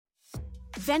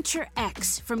Venture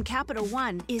X from Capital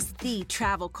One is the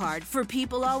travel card for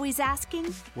people always asking,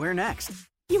 where next?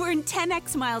 You earn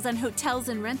 10x miles on hotels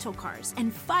and rental cars,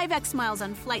 and 5x miles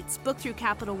on flights booked through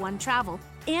Capital One Travel,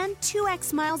 and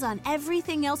 2x miles on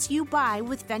everything else you buy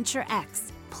with Venture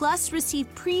X. Plus,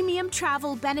 receive premium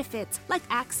travel benefits like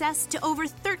access to over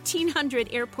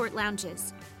 1,300 airport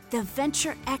lounges. The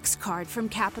Venture X card from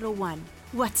Capital One.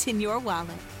 What's in your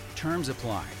wallet? Terms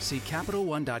apply. See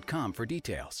CapitalOne.com for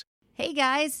details. Hey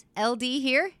guys, LD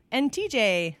here. And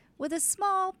TJ. With a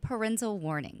small parental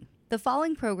warning. The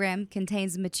following program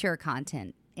contains mature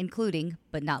content, including,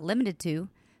 but not limited to,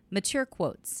 mature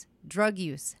quotes, drug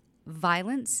use,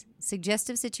 violence,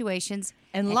 suggestive situations,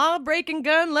 and law-breaking,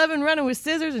 gun-loving, running with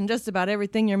scissors, and just about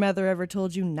everything your mother ever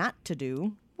told you not to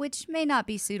do. Which may not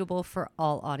be suitable for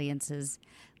all audiences.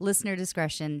 Listener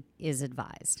discretion is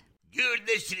advised. You're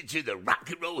listening to the Rock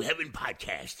and Roll Heaven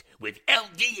podcast with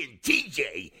LD and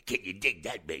TJ. Can you dig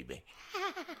that, baby?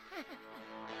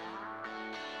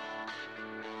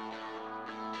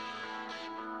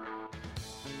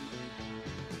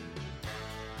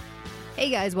 Hey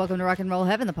guys, welcome to Rock and Roll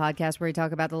Heaven, the podcast where we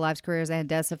talk about the lives, careers, and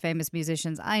deaths of famous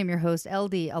musicians. I am your host,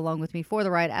 LD. Along with me for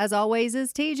the ride, as always,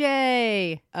 is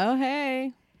TJ. Oh,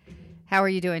 hey. How are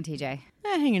you doing, TJ?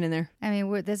 Hanging in there. I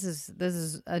mean, this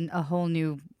is a whole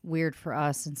new weird for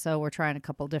us, and so we're trying a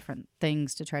couple different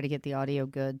things to try to get the audio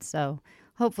good. So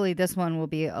hopefully this one will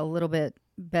be a little bit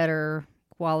better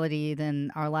quality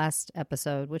than our last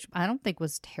episode, which I don't think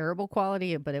was terrible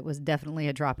quality, but it was definitely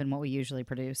a drop in what we usually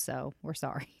produce, so we're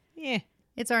sorry. Yeah.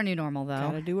 It's our new normal, though.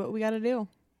 Gotta do what we gotta do.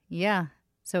 Yeah.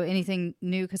 So anything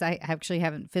new? Because I actually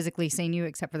haven't physically seen you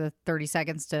except for the 30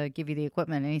 seconds to give you the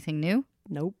equipment. Anything new?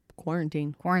 Nope.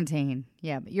 Quarantine.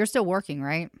 Yeah, but you're still working,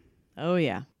 right? Oh,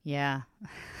 yeah. Yeah.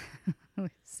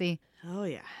 See? Oh,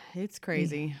 yeah. It's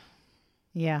crazy.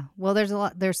 Yeah. Well,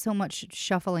 there's so much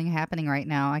shuffling happening right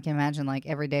now. I can imagine like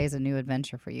every day is a new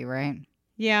adventure for you, right?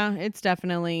 Yeah, it's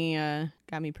definitely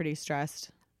got me pretty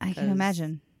stressed. I can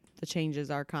imagine. The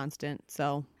changes are constant,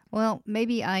 so. Well,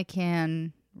 maybe I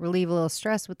can relieve a little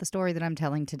stress with the story that I'm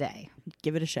telling today.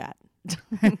 Give it a shot.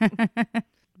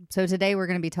 So today we're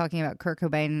going to be talking about Kurt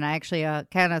Cobain, and I actually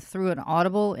kind of threw an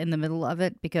audible in the middle of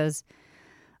it because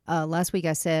last week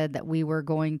I said that we were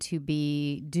going to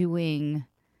be doing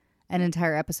an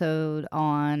entire episode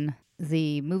on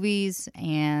the movies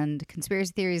and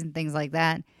conspiracy theories and things like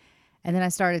that. And then I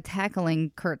started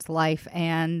tackling Kurt's life,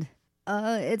 and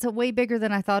it's a way bigger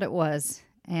than I thought it was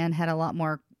and had a lot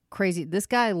more crazy. This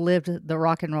guy lived the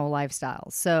rock and roll lifestyle.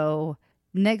 So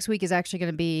next week is actually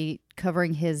going to be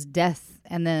covering his death,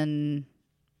 and then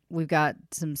we've got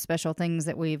some special things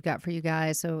that we've got for you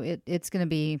guys. So it's going to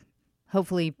be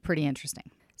hopefully pretty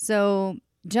interesting. So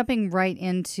jumping right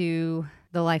into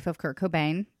the life of Kurt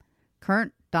Cobain.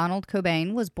 Kurt Donald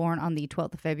Cobain was born on the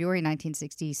 12th of February,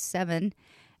 1967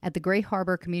 at the Gray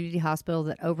Harbor Community Hospital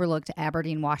that overlooked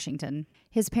Aberdeen, Washington.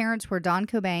 His parents were Don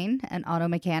Cobain, an auto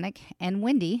mechanic, and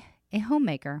Wendy, a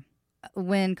homemaker.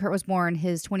 When Kurt was born,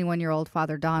 his 21-year-old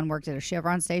father, Don, worked at a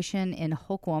Chevron station in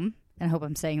Holcomb, and I hope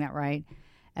I'm saying that right,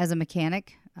 as a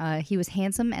mechanic. He was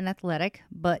handsome and athletic,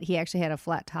 but he actually had a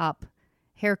flat top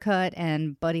haircut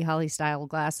and Buddy Holly-style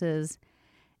glasses.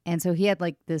 And so he had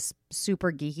like this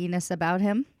super geekiness about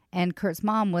him. And Kurt's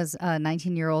mom was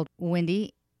 19-year-old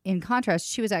Wendy. In contrast,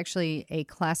 she was actually a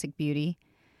classic beauty,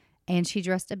 and she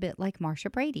dressed a bit like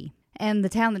Marsha Brady. And the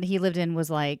town that he lived in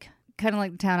was like kind of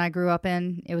like the town I grew up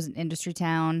in. It was an industry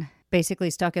town,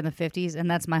 basically stuck in the 50s, and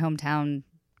that's my hometown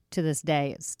to this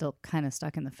day. It's still kind of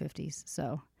stuck in the 50s.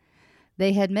 So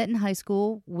they had met in high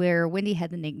school where Wendy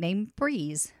had the nickname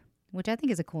Breeze, which I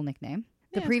think is a cool nickname.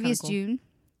 The previous June,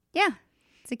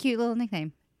 it's a cute little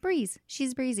nickname. Breeze.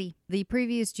 She's breezy. The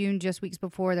previous June, just weeks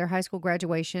before their high school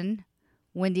graduation,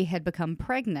 Wendy had become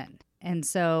pregnant. And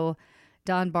so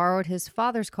Don borrowed his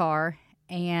father's car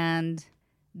and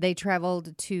they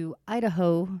traveled to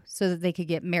Idaho so that they could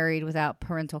get married without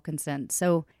parental consent.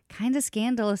 So kind of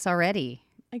scandalous already.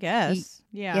 I guess.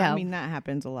 Yeah, I mean, that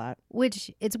happens a lot.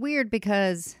 Which it's weird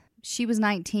because she was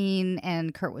 19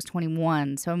 and Kurt was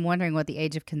 21. So I'm wondering what the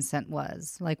age of consent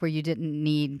was, like where you didn't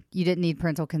need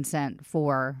parental consent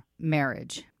for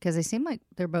marriage, because they seem like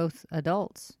they're both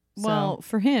adults. Well,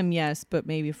 for him, yes, but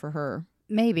maybe for her.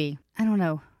 Maybe. I don't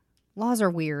know. Laws are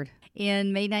weird.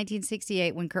 In May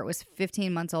 1968, when Kurt was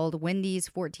 15 months old, Wendy's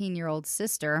 14-year-old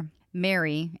sister,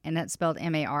 Mary, and that's spelled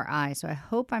M-A-R-I, so I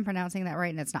hope I'm pronouncing that right,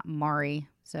 and it's not Mari,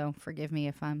 so forgive me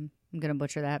if I'm going to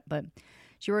butcher that, but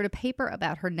she wrote a paper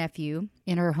about her nephew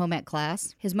in her home ec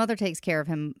class. His mother takes care of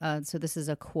him, so this is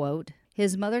a quote.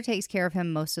 His mother takes care of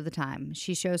him most of the time.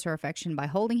 She shows her affection by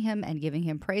holding him and giving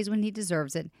him praise when he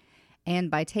deserves it,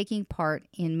 and by taking part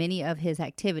in many of his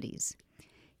activities.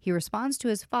 He responds to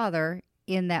his father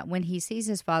in that when he sees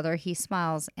his father, he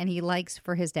smiles and he likes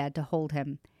for his dad to hold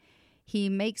him. He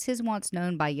makes his wants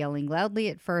known by yelling loudly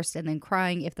at first and then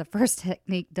crying if the first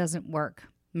technique doesn't work,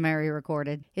 Mary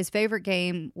recorded. His favorite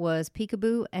game was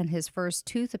peekaboo, and his first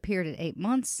tooth appeared at 8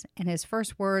 months, and his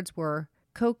first words were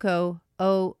Coco,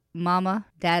 oh, mama,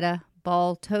 dada,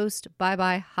 ball, toast,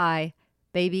 bye-bye, hi,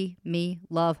 baby, me,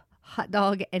 love, hot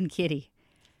dog, and kitty.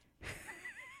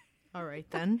 All right,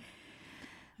 then.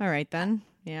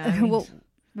 Yeah. I mean,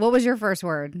 what was your first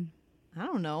word? I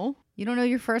don't know. You don't know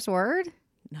your first word?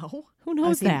 No. Who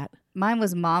knows that? Mine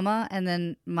was mama, and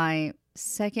then my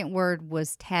second word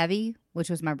was Tabby, which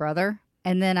was my brother.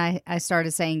 And then I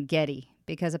started saying Getty,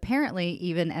 because apparently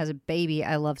even as a baby,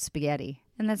 I loved spaghetti.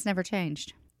 And that's never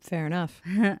changed. Fair enough.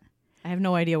 I have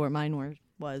no idea where mine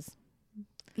was.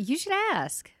 You should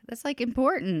ask. That's like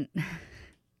important.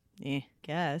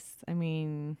 Guess. I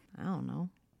mean, I don't know.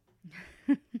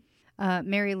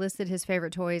 Mary listed his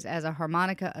favorite toys as a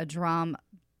harmonica, a drum,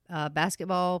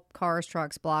 basketball, cars,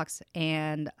 trucks, blocks,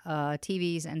 and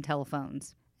TVs and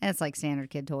telephones. And it's like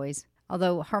standard kid toys.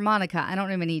 Although harmonica, I don't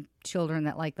know many children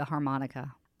that like the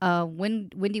harmonica.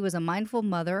 Wendy was a mindful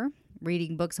mother,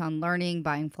 reading books on learning,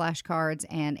 buying flashcards,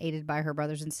 and aided by her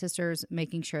brothers and sisters,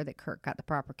 making sure that Kurt got the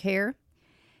proper care.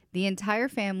 The entire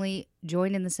family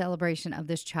joined in the celebration of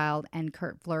this child, and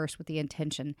Kurt flourished with the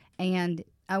intention. And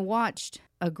I watched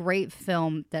a great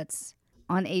film that's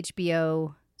on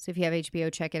HBO. So if you have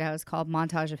HBO, check it out. It's called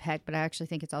Montage of Heck, but I actually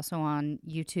think it's also on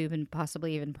YouTube and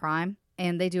possibly even Prime.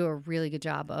 And they do a really good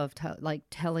job of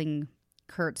telling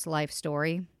Kurt's life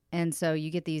story. And so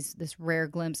you get this rare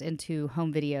glimpse into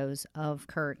home videos of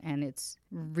Kurt, and it's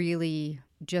really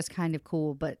just kind of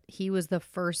cool. But he was the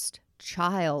first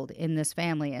child in this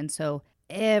family, and so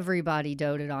everybody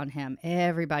doted on him.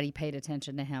 Everybody paid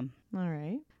attention to him. All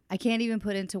right. I can't even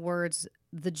put into words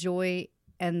the joy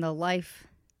and the life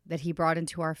that he brought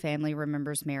into our family,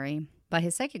 remembers Mary. By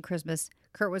his second Christmas,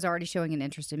 Kurt was already showing an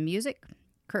interest in music.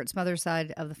 Kurt's mother's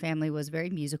side of the family was very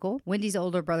musical. Wendy's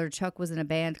older brother Chuck was in a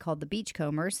band called the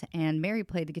Beachcombers, and Mary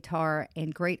played the guitar,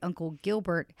 and great uncle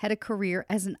Gilbert had a career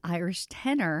as an Irish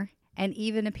tenor and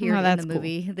even appeared in the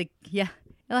movie. Cool.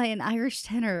 An Irish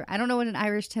tenor. I don't know what an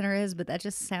Irish tenor is, but that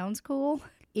just sounds cool.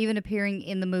 Even appearing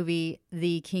in the movie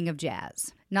The King of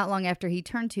Jazz. Not long after he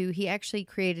turned 2, he actually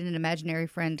created an imaginary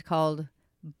friend called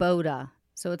Boda.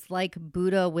 So it's like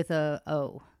Buddha with a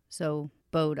O. So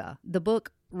Boda. The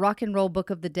book Rock and Roll Book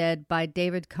of the Dead by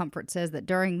David Comfort says that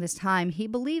during this time, he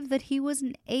believed that he was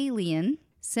an alien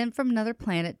sent from another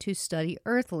planet to study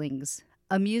Earthlings.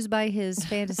 Amused by his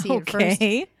fantasy at first.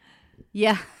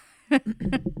 Yeah.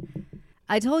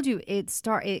 I told you it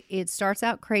starts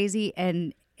out crazy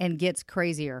and gets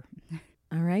crazier.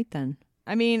 All right, then.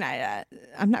 I mean,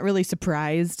 I'm not really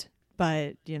surprised,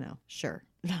 but, sure.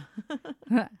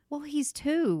 Well, he's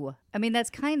 2. I mean, that's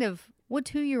kind of what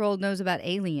 2-year-old knows about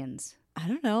aliens. I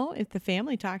don't know if the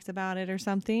family talks about it or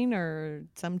something, or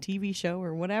some TV show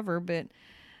or whatever, but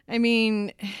I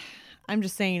mean, I'm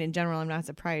just saying in general, I'm not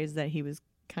surprised that he was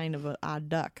kind of an odd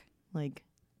duck.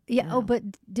 Yeah. But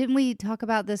didn't we talk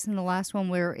about this in the last one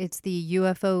where it's the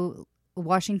UFO,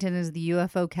 Washington is the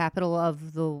UFO capital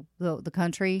of the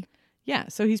country? Yeah.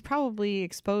 So he's probably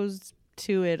exposed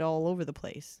to it all over the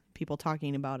place. People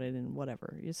talking about it and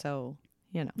whatever. So,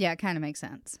 Yeah, it kind of makes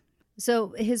sense.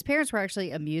 So his parents were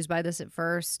actually amused by this at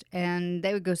first, and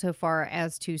they would go so far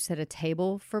as to set a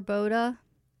table for Boda,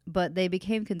 but they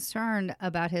became concerned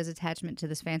about his attachment to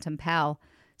this phantom pal.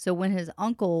 So when his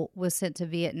uncle was sent to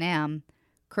Vietnam,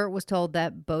 Kurt was told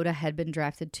that Boda had been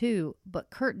drafted too, but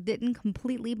Kurt didn't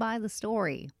completely buy the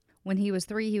story. When he was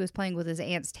 3, he was playing with his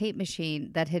aunt's tape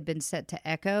machine that had been set to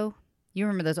echo. You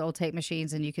remember those old tape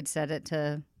machines, and you could set it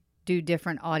to do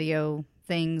different audio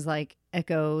things like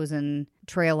echoes and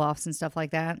trail offs and stuff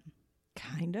like that?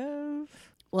 Kind of.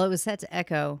 Well, it was set to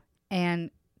echo,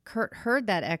 and Kurt heard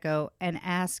that echo and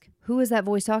asked, "Who is that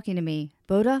voice talking to me?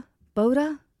 Boda?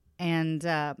 Boda?" And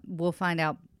we'll find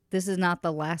out this is not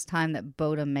the last time that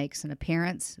Boda makes an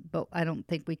appearance, but I don't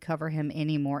think we cover him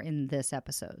anymore in this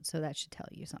episode, so that should tell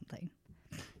you something.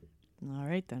 All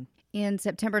right, then. In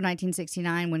September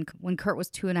 1969, when Kurt was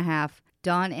 2.5,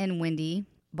 Don and Wendy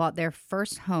bought their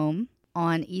first home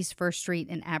on East 1st Street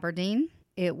in Aberdeen.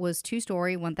 It was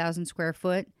 2-story, 1,000 square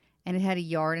foot, and it had a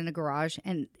yard and a garage.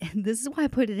 And this is why I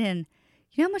put it in.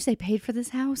 You know how much they paid for this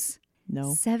house?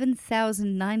 No.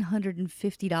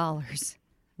 $7,950.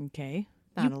 Okay.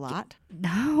 Not a lot.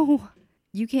 No.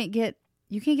 You can't get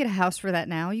a house for that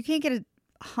now. You can't get a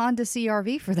Honda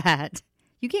CRV for that.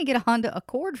 You can't get a Honda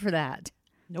Accord for that.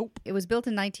 Nope. It was built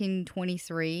in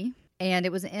 1923, and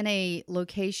it was in a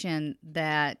location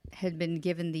that had been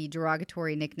given the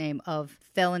derogatory nickname of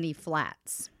Felony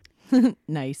Flats.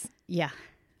 Nice. Yeah.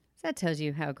 That tells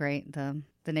you how great the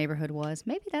neighborhood was.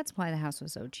 Maybe that's why the house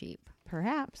was so cheap.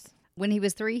 Perhaps. When he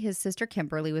was 3, his sister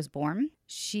Kimberly was born.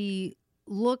 She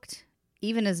looked,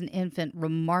 even as an infant,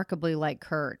 remarkably like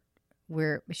Kurt,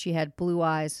 where she had blue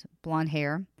eyes, blonde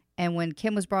hair. And when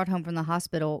Kim was brought home from the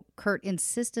hospital, Kurt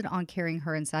insisted on carrying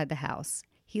her inside the house.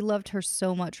 He loved her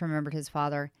so much, remembered his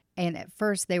father, and at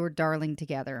first they were darling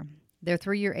together. Their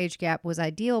 3-year age gap was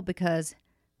ideal because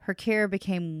her care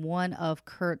became one of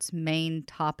Kurt's main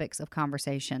topics of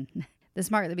conversation. This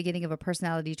marked the beginning of a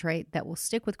personality trait that will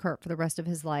stick with Kurt for the rest of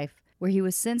his life, where he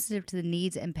was sensitive to the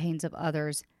needs and pains of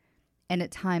others, and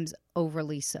at times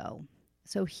overly so.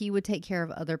 So he would take care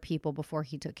of other people before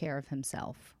he took care of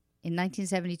himself. In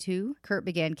 1972, Kurt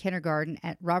began kindergarten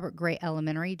at Robert Gray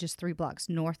Elementary, just 3 blocks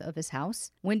north of his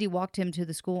house. Wendy walked him to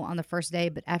the school on the first day,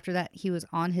 but after that, he was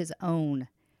on his own.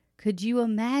 Could you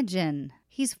imagine?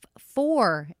 He's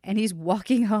 4, and he's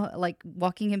walking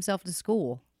himself to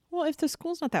school. Well, if the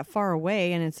school's not that far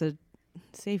away and it's a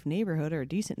safe neighborhood or a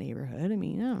decent neighborhood, I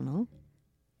mean, I don't know.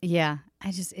 Yeah,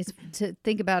 it's to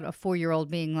think about a 4-year-old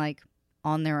being like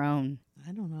on their own.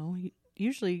 I don't know.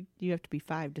 Usually you have to be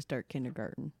 5 to start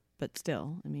kindergarten. But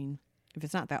still, I mean, if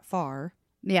it's not that far.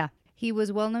 Yeah. He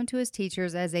was well known to his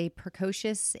teachers as a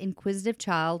precocious, inquisitive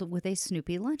child with a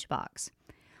Snoopy lunchbox.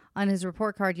 On his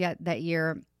report card that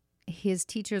year, his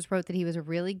teachers wrote that he was a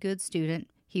really good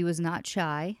student. He was not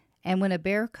shy. And when a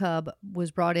bear cub was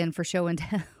brought in for show and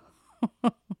tell,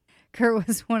 Kurt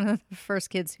was one of the first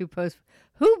kids who posed,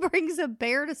 "Who brings a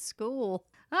bear to school?"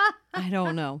 I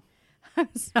don't know.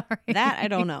 I'm sorry. That I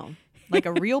don't know. Like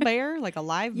a real bear? Like a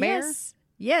live bear?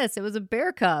 Yes, it was a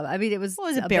bear cub. I mean, it was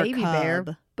a bear baby cub.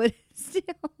 bear. But still,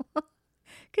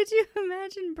 could you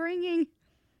imagine bringing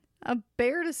a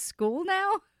bear to school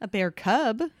now? A bear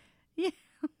cub? Yeah.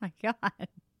 Oh, my God.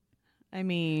 I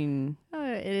mean...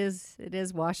 it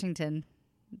is Washington.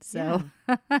 So...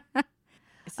 Yeah.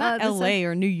 It's not L.A.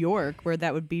 or New York where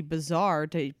that would be bizarre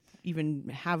to even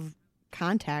have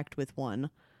contact with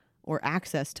one or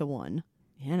access to one.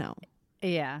 You know.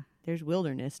 Yeah. There's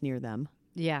wilderness near them.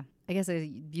 Yeah. I guess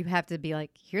you have to be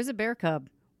like, here's a bear cub.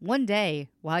 One day,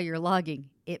 while you're logging,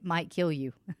 it might kill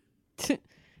you.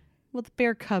 Well, the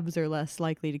bear cubs are less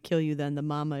likely to kill you than the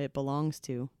mama it belongs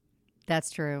to. That's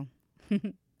true.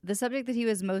 The subject that he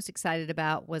was most excited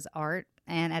about was art,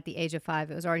 and at the age of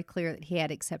 5, it was already clear that he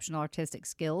had exceptional artistic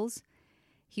skills.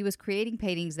 He was creating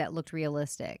paintings that looked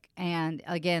realistic. And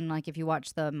again, like if you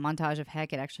watch the montage of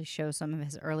Heck, it actually shows some of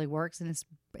his early works, and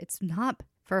it's not...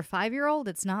 For a 5-year-old,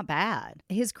 it's not bad.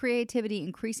 His creativity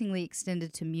increasingly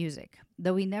extended to music.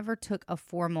 Though he never took a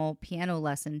formal piano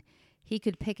lesson, he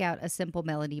could pick out a simple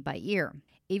melody by ear.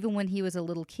 Even when he was a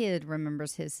little kid,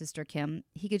 remembers his sister Kim,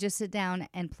 he could just sit down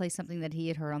and play something that he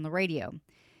had heard on the radio.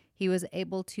 He was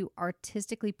able to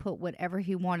artistically put whatever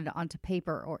he wanted onto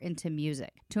paper or into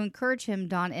music. To encourage him,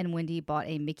 Don and Wendy bought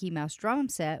a Mickey Mouse drum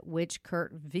set, which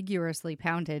Kurt vigorously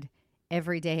pounded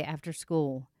every day after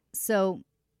school. So...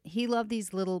 he loved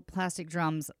these little plastic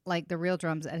drums, like the real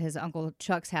drums at his Uncle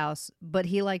Chuck's house, but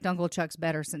he liked Uncle Chuck's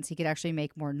better since he could actually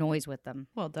make more noise with them.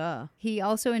 Well, duh. He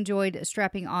also enjoyed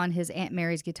strapping on his Aunt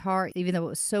Mary's guitar, even though it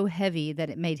was so heavy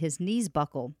that it made his knees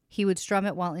buckle. He would strum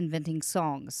it while inventing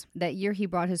songs. That year, he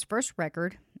brought his first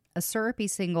record, a syrupy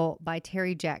single by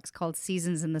Terry Jacks called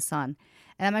Seasons in the Sun.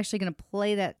 And I'm actually going to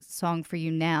play that song for you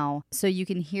now so you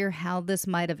can hear how this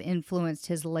might have influenced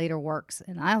his later works.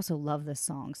 And I also love this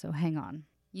song, so hang on.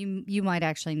 You might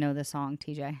actually know this song,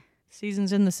 TJ.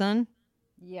 Seasons in the Sun?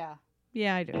 Yeah.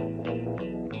 Yeah, I do.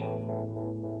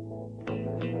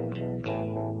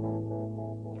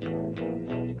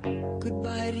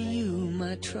 Goodbye to you,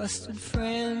 my trusted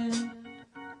friend.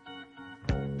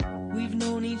 We've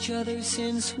known each other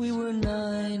since we were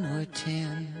 9 or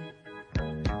 10.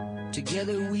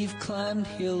 Together we've climbed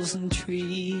hills and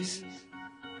trees,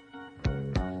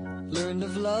 learned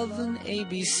of love and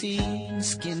ABC, and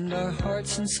skinned our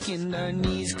hearts and skinned our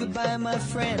knees. Goodbye, my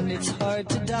friend, it's hard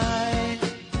to die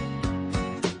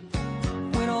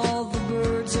when all the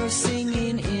birds are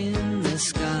singing in the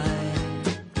sky.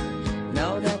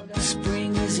 Now that the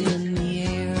spring is in the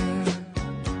air,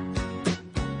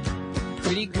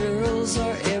 pretty girls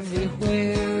are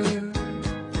everywhere.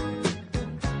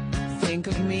 Think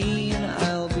of me and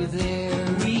I'll be there.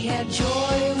 We had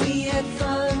joy, we had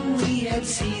fun, we had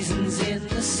seasons in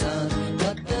the sun,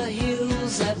 but the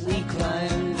hills that we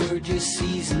climbed were just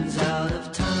seasons out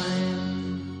of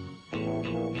time.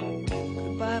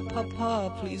 Goodbye,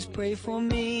 Papa, please pray for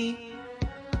me.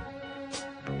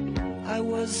 I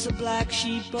was the black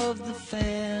sheep of the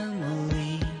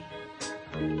family.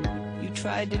 You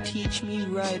tried to teach me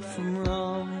right from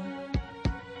wrong.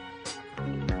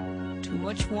 Too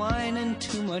much wine and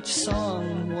too much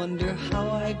song. Wonder how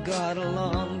I got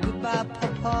along. Goodbye,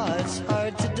 Papa, it's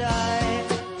hard to die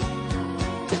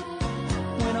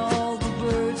when all the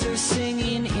birds are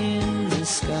singing in the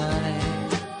sky.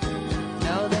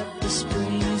 Now that the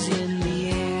spring's in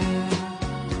the air,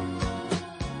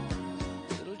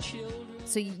 little children.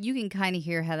 So you can kind of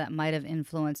hear how that might have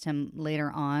influenced him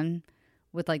later on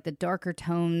with like the darker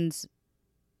tones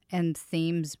and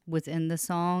themes within the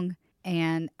song,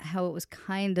 and how it was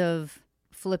kind of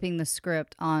flipping the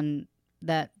script on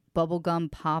that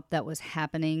bubblegum pop that was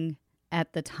happening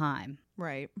at the time.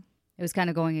 Right. It was kind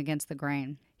of going against the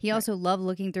grain. He also loved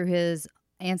looking through his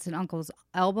aunts and uncles'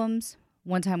 albums.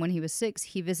 One time when he was 6,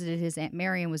 he visited his Aunt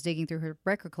Mary and was digging through her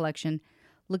record collection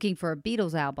looking for a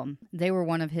Beatles album. They were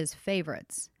one of his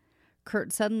favorites.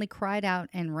 Kurt suddenly cried out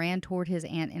and ran toward his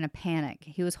aunt in a panic.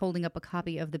 He was holding up a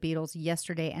copy of the Beatles'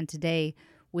 Yesterday and Today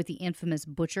with the infamous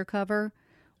Butcher cover,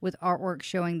 with artwork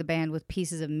showing the band with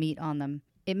pieces of meat on them.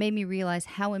 It made me realize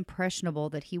how impressionable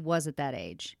that he was at that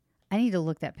age. I need to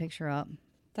look that picture up.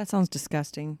 That sounds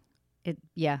disgusting. It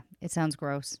sounds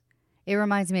gross. It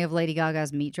reminds me of Lady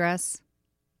Gaga's meat dress.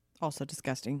 Also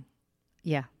disgusting.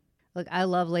 Yeah. Look, I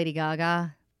love Lady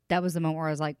Gaga. That was the moment where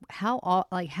I was like,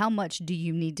 how much do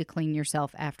you need to clean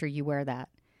yourself after you wear that?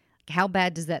 How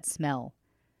bad does that smell?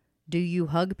 Do you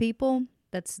hug people?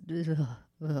 That's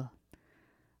ugh.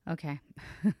 Okay.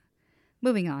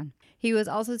 Moving on. He was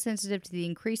also sensitive to the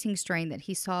increasing strain that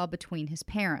he saw between his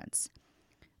parents.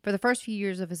 For the first few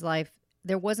years of his life,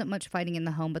 there wasn't much fighting in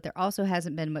the home, but there also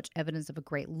hasn't been much evidence of a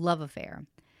great love affair.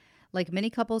 Like many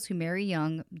couples who marry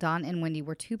young, Don and Wendy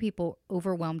were two people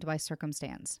overwhelmed by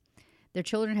circumstance. Their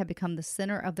children had become the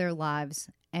center of their lives,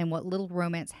 and what little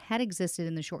romance had existed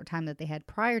in the short time that they had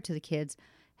prior to the kids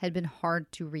had been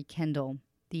hard to rekindle.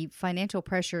 The financial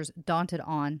pressures daunted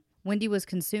on. Wendy was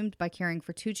consumed by caring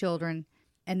for 2 children,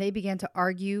 and they began to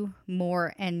argue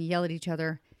more and yell at each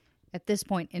other at this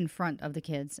point in front of the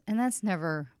kids. And that's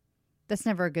never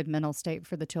a good mental state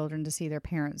for the children to see their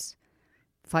parents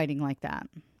fighting like that.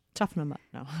 Toughen them up.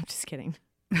 No, I'm just kidding.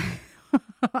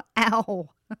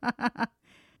 Ow.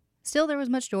 Still, there was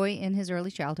much joy in his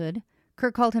early childhood.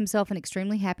 Kurt called himself an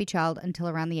extremely happy child until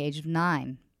around the age of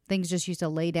 9. Things just used to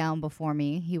lay down before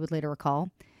me, he would later recall.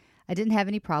 I didn't have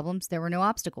any problems. There were no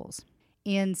obstacles.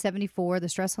 In 1974, the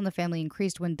stress on the family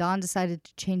increased when Don decided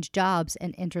to change jobs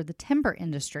and enter the timber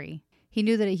industry. He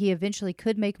knew that he eventually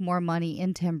could make more money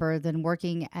in timber than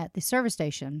working at the service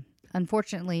station.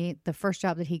 Unfortunately, the first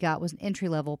job that he got was an entry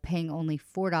level, paying only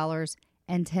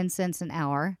 $4.10 an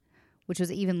hour, which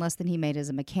was even less than he made as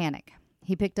a mechanic.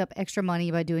 He picked up extra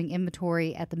money by doing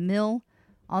inventory at the mill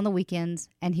on the weekends,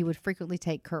 and he would frequently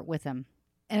take Kurt with him.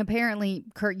 And apparently,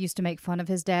 Kurt used to make fun of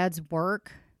his dad's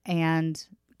work, and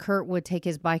Kurt would take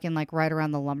his bike and like ride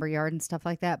around the lumberyard and stuff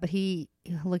like that. But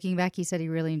looking back, he said he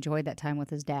really enjoyed that time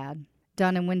with his dad.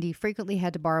 Don and Wendy frequently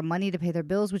had to borrow money to pay their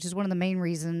bills, which is one of the main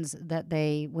reasons that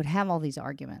they would have all these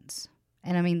arguments.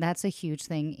 And I mean, that's a huge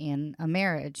thing in a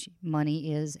marriage.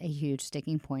 Money is a huge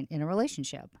sticking point in a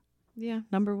relationship. Yeah,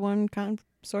 number one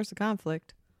source of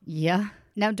conflict. Yeah.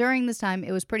 Now, during this time,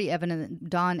 it was pretty evident that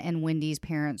Don and Wendy's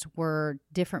parents were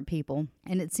different people.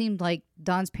 And it seemed like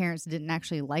Don's parents didn't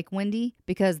actually like Wendy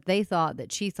because they thought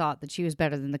that she was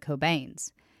better than the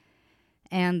Cobains.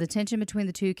 And the tension between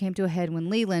the two came to a head when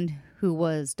Leland, who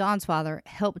was Don's father,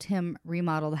 helped him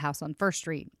remodel the house on First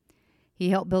Street. He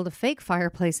helped build a fake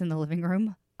fireplace in the living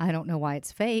room. I don't know why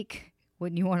it's fake.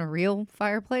 Wouldn't you want a real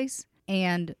fireplace?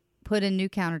 And put in new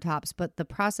countertops, but the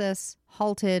process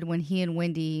halted when he and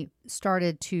Wendy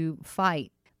started to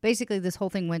fight. Basically, this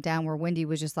whole thing went down where Wendy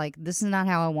was just like, this is not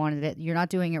how I wanted it. You're not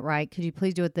doing it right. Could you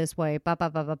please do it this way? Ba, ba,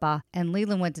 ba, ba, ba. And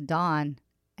Leland went to Don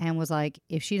and was like,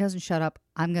 if she doesn't shut up,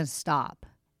 I'm going to stop.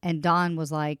 And Don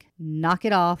was like, knock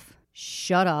it off,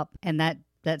 shut up. And that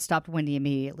stopped Wendy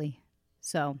immediately.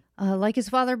 So, like his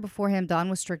father before him, Don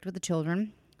was strict with the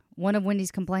children. One of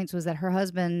Wendy's complaints was that her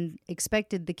husband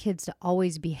expected the kids to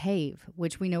always behave,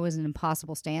 which we know is an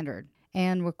impossible standard,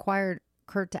 and required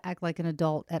Kurt to act like an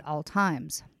adult at all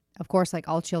times. Of course, like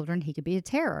all children, he could be a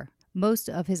terror. Most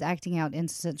of his acting out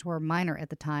incidents were minor at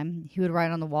the time. He would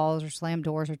write on the walls or slam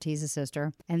doors or tease his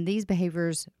sister, and these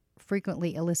behaviors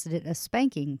frequently elicited a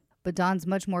spanking. But Don's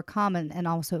much more common and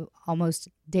also almost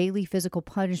daily physical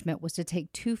punishment was to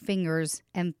take 2 fingers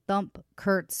and thump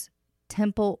Kurt's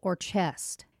temple or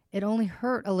chest. It only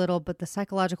hurt a little, but the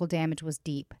psychological damage was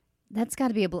deep. That's got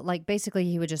to be able, like, basically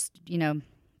he would just,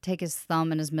 take his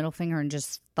thumb and his middle finger and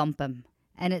just thump him.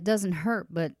 And it doesn't hurt,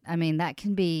 but I mean, that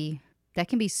can be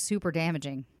super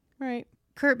damaging. Right.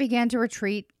 Kurt began to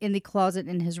retreat in the closet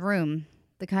in his room,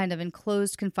 the kind of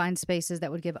enclosed, confined spaces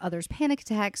that would give others panic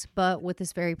attacks, but with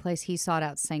this very place he sought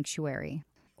out sanctuary.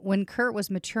 When Kurt was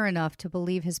mature enough to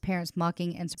believe his parents'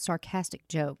 mocking and sarcastic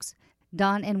jokes,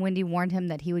 Don and Wendy warned him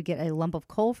that he would get a lump of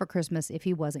coal for Christmas if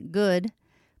he wasn't good,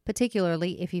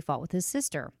 particularly if he fought with his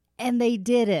sister. And they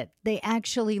did it. They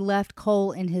actually left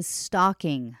coal in his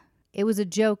stocking. It was a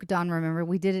joke, Don remembered.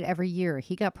 We did it every year.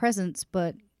 He got presents,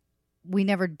 but we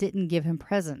never didn't give him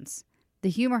presents. The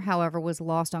humor, however, was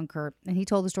lost on Kurt, and he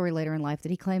told the story later in life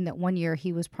that he claimed that one year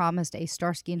he was promised a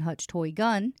Starsky & Hutch toy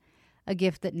gun, a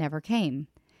gift that never came.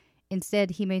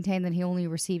 Instead, he maintained that he only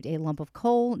received a lump of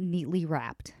coal neatly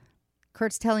wrapped.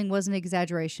 Kurt's telling was an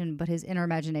exaggeration, but his inner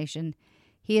imagination,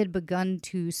 he had begun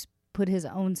to put his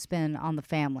own spin on the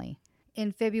family.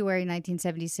 In February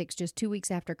 1976, just 2 weeks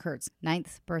after Kurt's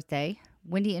 9th birthday,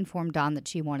 Wendy informed Don that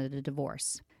she wanted a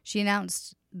divorce. She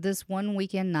announced this one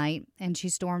weekend night, and she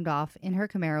stormed off in her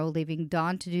Camaro, leaving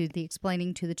Don to do the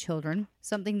explaining to the children,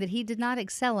 something that he did not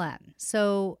excel at.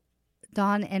 So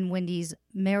Don and Wendy's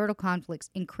marital conflicts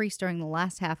increased during the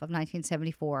last half of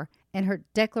 1974, and her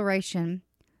declaration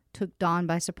took Don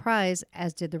by surprise,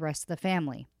 as did the rest of the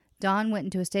family. Don went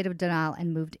into a state of denial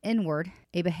and moved inward,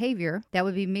 a behavior that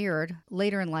would be mirrored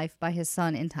later in life by his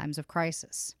son in times of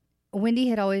crisis. Wendy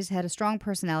had always had a strong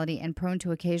personality and prone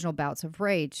to occasional bouts of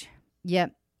rage.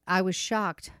 Yet, I was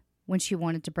shocked when she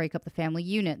wanted to break up the family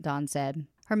unit, Don said.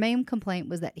 Her main complaint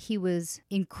was that he was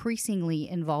increasingly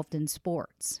involved in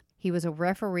sports. He was a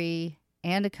referee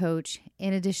and a coach,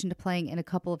 in addition to playing in a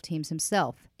couple of teams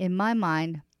himself. In my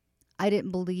mind, I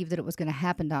didn't believe that it was going to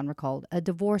happen, Don recalled. A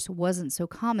divorce wasn't so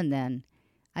common then.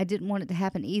 I didn't want it to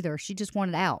happen either. She just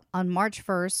wanted out. On March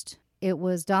 1st, it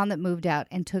was Don that moved out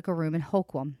and took a room in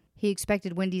Holcomb. He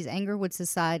expected Wendy's anger would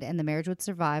subside and the marriage would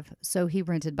survive, so he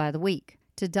rented by the week.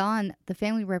 To Don, the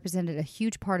family represented a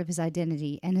huge part of his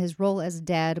identity, and his role as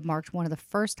dad marked one of the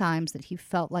first times that he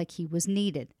felt like he was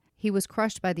needed. He was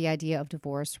crushed by the idea of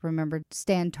divorce, remembered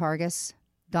Stan Targus,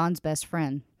 Don's best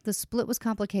friend. The split was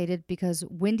complicated because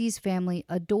Wendy's family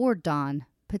adored Don,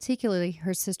 particularly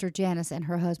her sister Janice and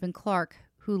her husband Clark,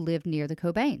 who lived near the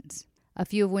Cobains. A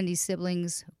few of Wendy's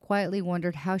siblings quietly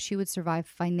wondered how she would survive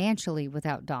financially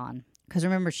without Don. Because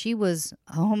remember, she was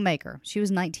a homemaker. She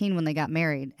was 19 when they got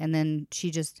married, and then she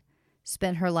just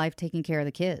spent her life taking care of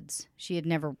the kids.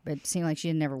 It seemed like she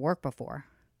had never worked before.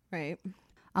 Right.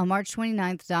 On March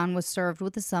 29th, Don was served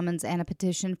with a summons and a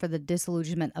petition for the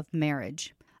disillusionment of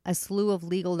marriage. A slew of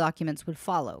legal documents would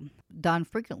follow. Don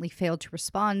frequently failed to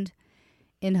respond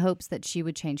in hopes that she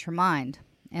would change her mind.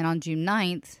 And on June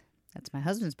 9th, that's my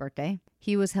husband's birthday,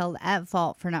 he was held at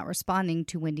fault for not responding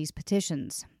to Wendy's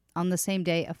petitions. On the same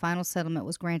day, a final settlement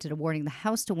was granted awarding the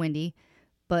house to Wendy,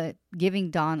 but giving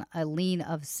Don a lien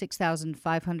of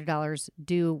 $6,500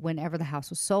 due whenever the house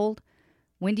was sold,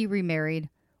 Wendy remarried,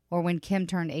 or when Kim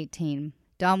turned 18.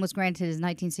 Don was granted his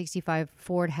 1965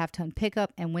 Ford half-ton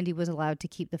pickup, and Wendy was allowed to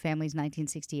keep the family's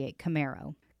 1968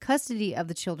 Camaro. Custody of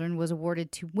the children was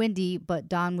awarded to Wendy, but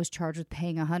Don was charged with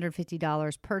paying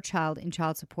 $150 per child in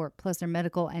child support, plus their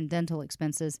medical and dental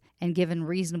expenses, and given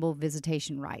reasonable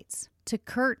visitation rights. To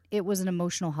Kurt, it was an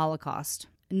emotional holocaust.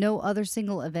 No other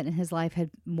single event in his life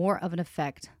had more of an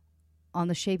effect on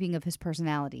the shaping of his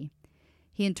personality.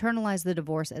 He internalized the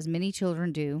divorce, as many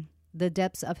children do. The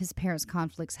depths of his parents'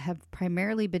 conflicts have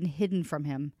primarily been hidden from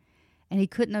him, and he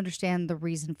couldn't understand the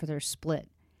reason for their split.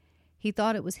 He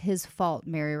thought it was his fault,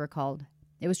 Mary recalled.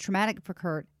 It was traumatic for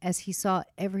Kurt, as he saw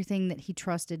everything that he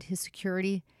trusted, his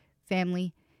security,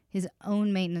 family, his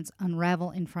own maintenance, unravel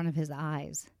in front of his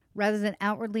eyes. Rather than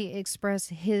outwardly express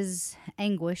his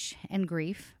anguish and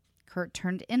grief, Kurt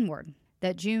turned inward.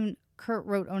 That June, Kurt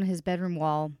wrote on his bedroom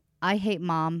wall, "I hate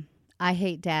Mom. I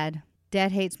hate Dad.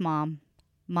 Dad hates Mom.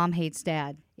 Mom hates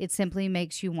Dad. It simply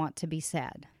makes you want to be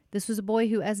sad." This was a boy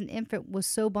who, as an infant, was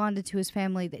so bonded to his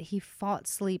family that he fought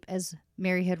sleep, as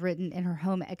Mary had written in her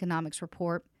home economics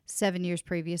report 7 years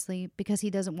previously, because he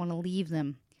doesn't want to leave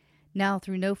them. Now,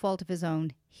 through no fault of his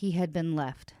own, he had been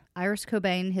left. Iris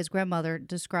Cobain, his grandmother,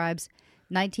 describes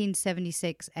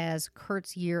 1976 as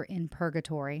Kurt's year in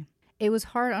purgatory. It was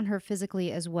hard on her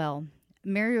physically as well.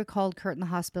 Mary recalled Kurt in the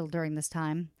hospital during this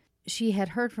time. She had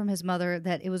heard from his mother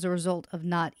that it was a result of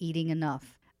not eating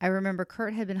enough. I remember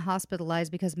Kurt had been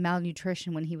hospitalized because of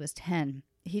malnutrition when he was 10.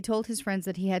 He told his friends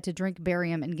that he had to drink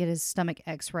barium and get his stomach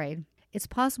x-rayed. It's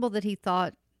possible that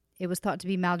it was thought to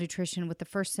be malnutrition, with the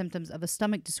first symptoms of a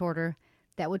stomach disorder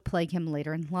that would plague him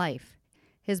later in life.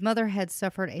 His mother had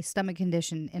suffered a stomach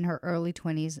condition in her early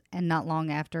 20s and not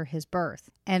long after his birth.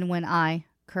 And when I,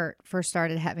 Kurt first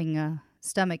started having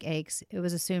stomach aches, it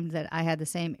was assumed that I had the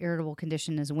same irritable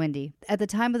condition as Wendy. At the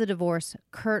time of the divorce,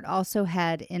 Kurt also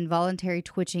had involuntary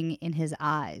twitching in his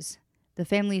eyes. The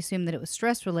family assumed that it was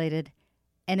stress-related,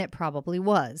 and it probably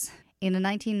was. In a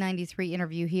 1993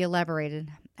 interview, he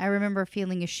elaborated, "I remember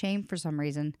feeling ashamed for some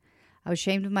reason. I was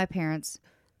ashamed of my parents.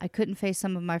 I couldn't face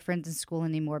some of my friends in school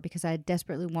anymore because I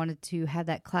desperately wanted to have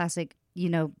that classic,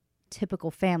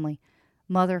 typical family.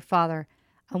 Mother, father.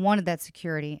 I wanted that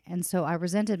security, and so I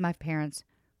resented my parents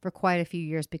for quite a few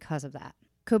years because of that."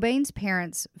 Cobain's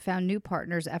parents found new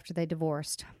partners after they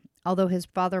divorced. Although his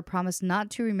father promised not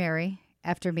to remarry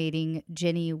after meeting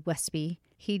Jenny Westby,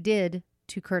 he did,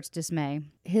 to Kurt's dismay.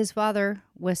 His father,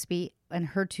 Westby, and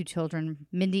her 2 children,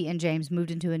 Mindy and James,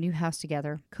 moved into a new house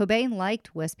together. Cobain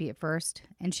liked Westby at first,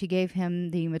 and she gave him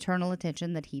the maternal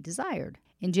attention that he desired.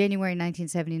 In January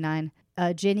 1979,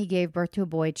 Jenny gave birth to a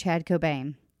boy, Chad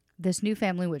Cobain. This new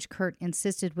family, which Kurt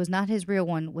insisted was not his real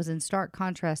one, was in stark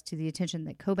contrast to the attention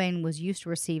that Cobain was used to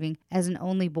receiving as an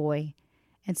only boy,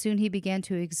 and soon he began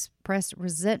to express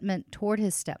resentment toward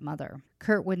his stepmother.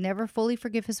 Kurt would never fully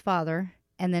forgive his father,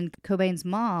 and then Cobain's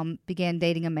mom began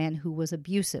dating a man who was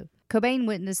abusive. Cobain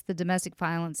witnessed the domestic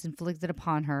violence inflicted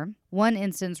upon her. One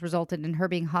instance resulted in her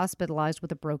being hospitalized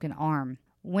with a broken arm.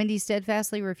 Wendy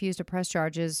steadfastly refused to press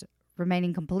charges,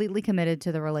 remaining completely committed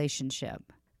to the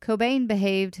relationship. Cobain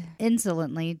behaved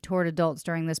insolently toward adults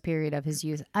during this period of his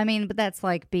youth. I mean, but that's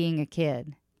like being a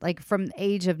kid. Like from the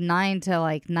age of 9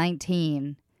 to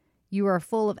 19, you are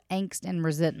full of angst and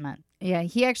resentment. Yeah,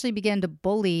 he actually began to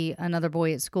bully another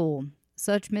boy at school.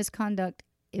 Such misconduct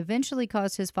eventually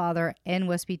caused his father and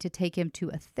Westby to take him to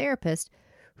a therapist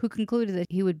who concluded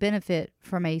that he would benefit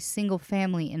from a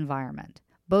single-family environment.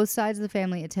 Both sides of the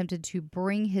family attempted to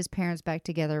bring his parents back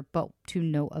together, but to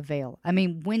no avail. I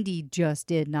mean, Wendy just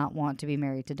did not want to be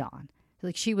married to Don.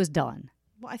 Like, she was done.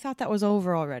 Well, I thought that was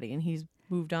over already, and he's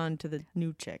moved on to the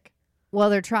new chick. Well,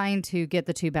 they're trying to get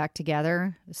the two back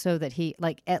together so that he,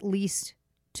 at least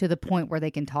to the point where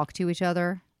they can talk to each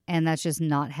other, and that's just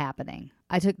not happening.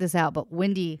 I took this out, but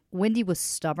Wendy was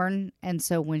stubborn, and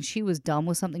so when she was done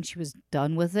with something, she was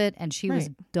done with it, and she was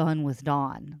done with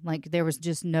Don. Like, there was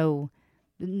just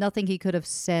nothing he could have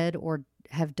said or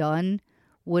have done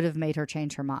would have made her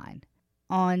change her mind.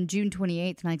 On June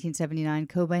 28, 1979,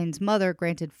 Cobain's mother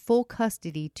granted full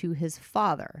custody to his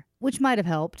father, which might have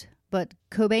helped, but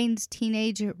Cobain's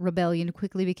teenage rebellion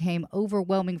quickly became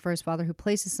overwhelming for his father, who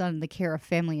placed his son in the care of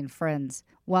family and friends.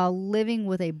 While living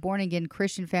with a born-again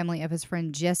Christian family of his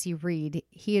friend Jesse Reed,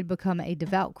 he had become a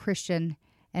devout Christian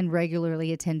and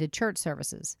regularly attended church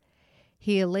services.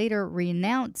 He later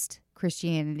renounced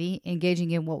Christianity, engaging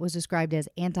in what was described as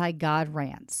anti-God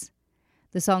rants.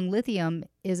 The song Lithium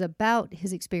is about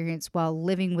his experience while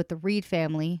living with the Reed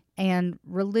family, and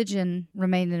religion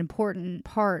remained an important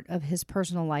part of his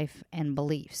personal life and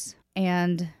beliefs.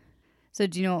 And so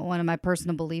do you know what one of my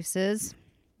personal beliefs is?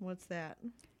 What's that?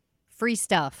 Free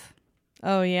stuff.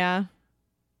 Oh, yeah?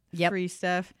 Yep. Free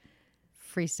stuff.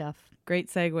 Free stuff. Great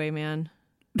segue, man.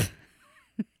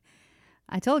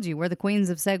 I told you, we're the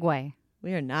queens of Segway.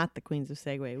 We are not the queens of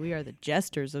Segway. We are the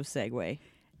jesters of Segway.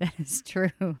 That is true.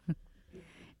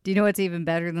 Do you know what's even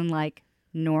better than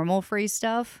normal free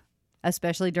stuff,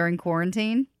 especially during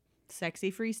quarantine? Sexy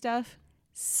free stuff?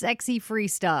 Sexy free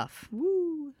stuff.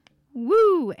 Woo.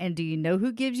 Woo! And do you know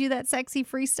who gives you that sexy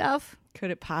free stuff? Could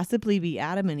it possibly be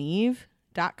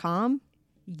AdamandEve.com?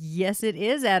 Yes, it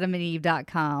is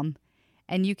AdamandEve.com.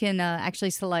 And you can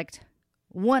actually select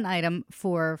one item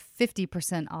for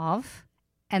 50% off.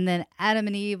 And then Adam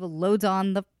and Eve loads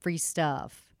on the free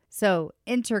stuff. So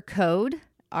enter code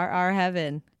RR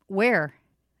Heaven. Where?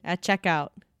 At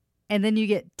checkout. And then you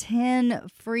get 10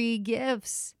 free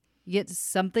gifts. You get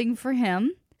something for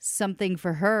him, something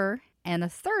for her, and a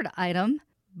third item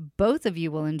both of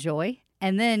you will enjoy.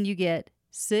 And then you get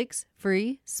 6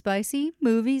 free spicy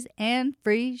movies and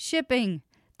free shipping.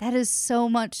 That is so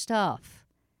much stuff.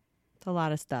 It's a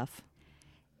lot of stuff.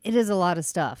 It is a lot of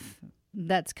stuff.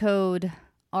 That's code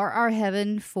RR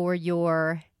Heaven for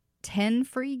your 10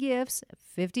 free gifts,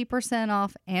 50%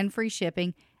 off, and free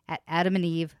shipping at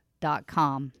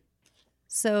adamandeve.com.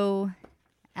 So,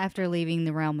 after leaving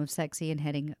the realm of sexy and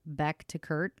heading back to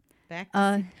Kurt. Back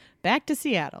to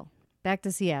Seattle. Back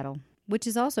to Seattle, which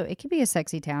is also, it could be a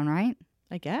sexy town, right?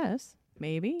 I guess.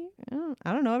 Maybe. I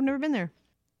don't know. I've never been there.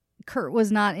 Kurt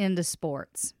was not into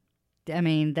sports. I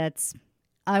mean,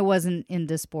 I wasn't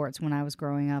into sports when I was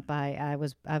growing up. I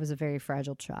was a very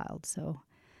fragile child, so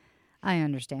I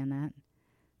understand that.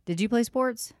 Did you play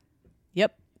sports?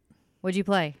 Yep. What'd you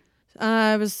play?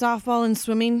 It was softball and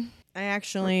swimming. I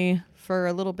actually, for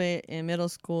a little bit in middle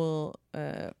school,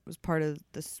 was part of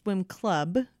the swim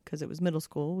club because it was middle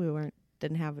school. We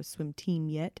didn't have a swim team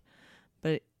yet,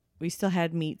 but we still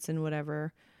had meets and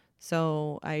whatever.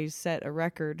 So I set a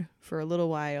record for a little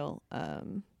while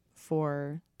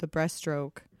for the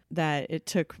breaststroke that it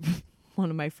took one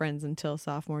of my friends until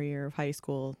sophomore year of high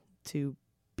school to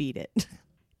beat it.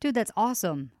 Dude, that's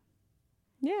awesome.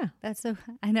 Yeah.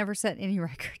 I never set any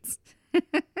records.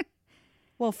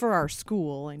 Well, for our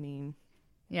school, I mean.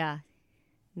 Yeah.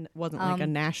 It wasn't like a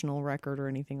national record or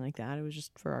anything like that. It was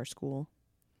just for our school.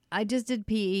 I just did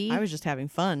PE. I was just having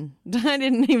fun.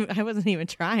 I wasn't even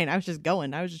trying. I was just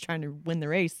going. I was just trying to win the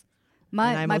race. And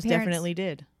I most definitely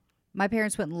did. My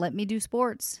parents wouldn't let me do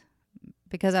sports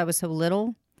because I was so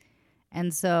little.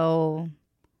 And so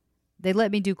they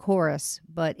let me do chorus,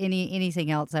 but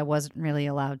anything else I wasn't really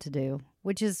allowed to do,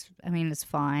 which is, I mean, it's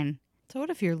fine. So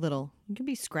what if you're little? You can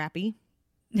be scrappy.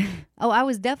 Oh, I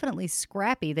was definitely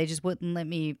scrappy. They just wouldn't let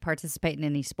me participate in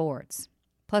any sports.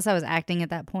 Plus, I was acting at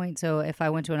that point, so if I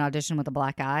went to an audition with a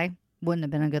black eye, wouldn't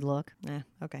have been a good look.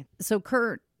 Okay. So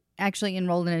Kurt actually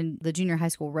enrolled in the junior high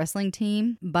school wrestling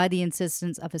team by the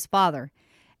insistence of his father.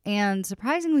 And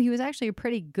surprisingly, he was actually a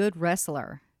pretty good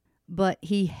wrestler, but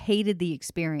he hated the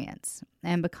experience.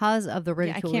 And because of the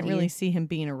ridicule... I can't really see him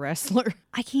being a wrestler.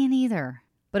 I can't either.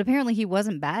 But apparently he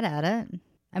wasn't bad at it.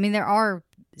 I mean, there are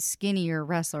skinnier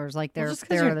wrestlers. Like there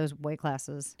are those weight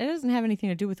classes. It doesn't have anything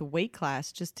to do with the weight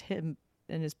class, just him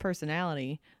and his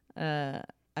personality. I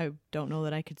don't know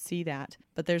that I could see that.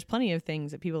 But there's plenty of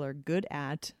things that people are good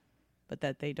at, but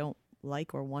that they don't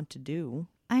like or want to do.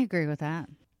 I agree with that.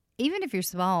 Even if you're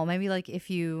small, maybe like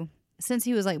since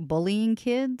he was like bullying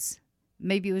kids,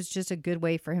 maybe it was just a good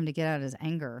way for him to get out his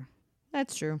anger.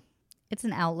 That's true. It's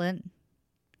an outlet.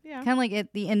 Yeah. Kind of like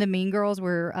at the end of Mean Girls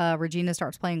where Regina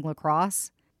starts playing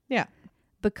lacrosse. Yeah.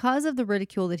 Because of the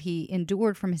ridicule that he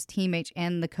endured from his teammates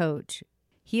and the coach,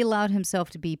 he allowed himself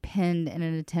to be pinned in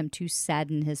an attempt to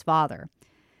sadden his father.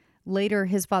 Later,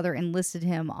 his father enlisted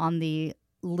him on the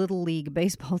Little League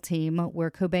baseball team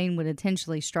where Cobain would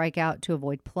intentionally strike out to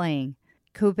avoid playing.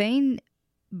 Cobain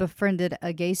befriended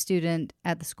a gay student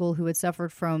at the school who had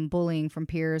suffered from bullying from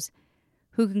peers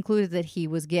who concluded that he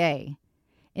was gay.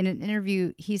 In an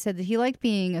interview, he said that he liked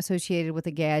being associated with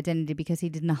a gay identity because he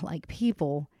did not like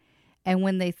people. And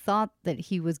when they thought that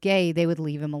he was gay, they would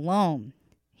leave him alone.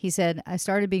 He said, I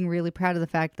started being really proud of the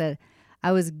fact that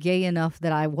I was gay enough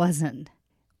that I wasn't.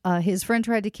 His friend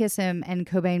tried to kiss him and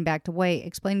Cobain backed away,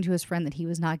 explaining to his friend that he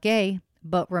was not gay,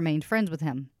 but remained friends with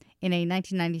him. In a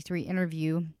 1993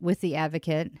 interview with The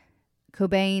Advocate,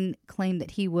 Cobain claimed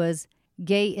that he was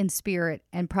gay in spirit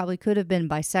and probably could have been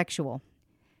bisexual.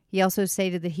 He also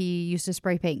stated that he used to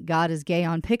spray paint God is gay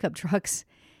on pickup trucks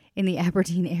in the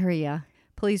Aberdeen area.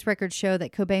 Police records show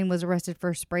that Cobain was arrested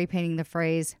for spray painting the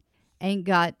phrase, ain't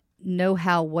got no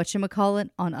how whatchamacallit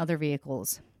on other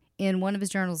vehicles. In one of his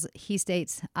journals, he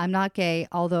states, I'm not gay,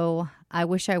 although I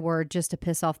wish I were just to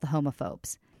piss off the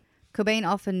homophobes. Cobain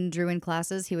often drew in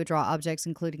classes. He would draw objects,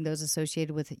 including those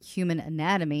associated with human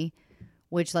anatomy,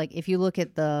 which, like, if you look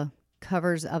at the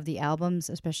covers of the albums,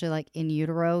 especially like In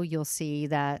Utero, you'll see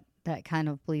that kind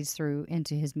of bleeds through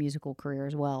into his musical career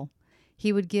as well.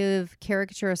 He would give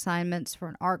caricature assignments for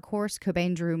an art course.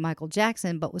 Cobain drew Michael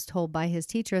Jackson, but was told by his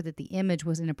teacher that the image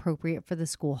was inappropriate for the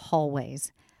school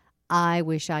hallways. I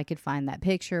wish I could find that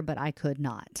picture, but I could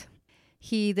not.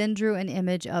 He then drew an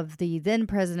image of the then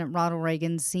President Ronald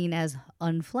Reagan seen as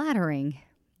unflattering,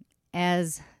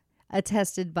 as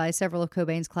attested by several of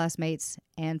Cobain's classmates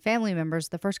and family members.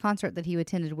 The first concert that he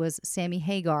attended was Sammy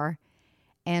Hagar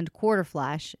and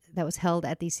Quarterflash that was held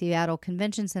at the Seattle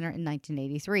Convention Center in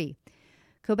 1983.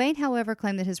 Cobain, however,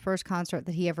 claimed that his first concert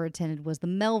that he ever attended was the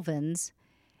Melvins,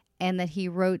 and that he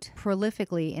wrote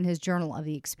prolifically in his journal of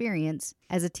the experience.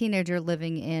 As a teenager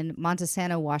living in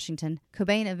Montesano, Washington,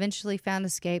 Cobain eventually found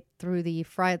escape through the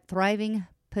thriving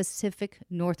Pacific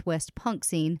Northwest punk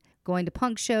scene, going to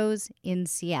punk shows in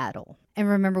Seattle. And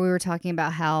remember, we were talking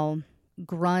about how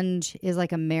grunge is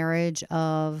like a marriage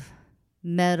of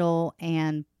metal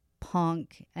and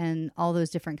punk and all those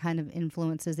different kind of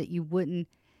influences that you wouldn't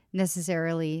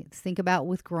necessarily think about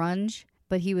with grunge,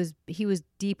 but he was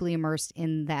deeply immersed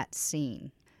in that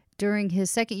scene. During his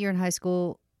second year in high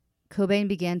school, Cobain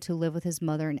began to live with his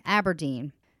mother in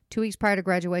Aberdeen. 2 weeks prior to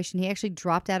graduation, he actually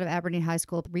dropped out of Aberdeen High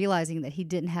School, realizing that he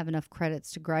didn't have enough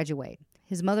credits to graduate.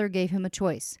 His mother gave him a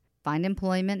choice: find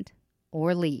employment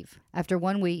or leave. After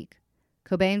 1 week,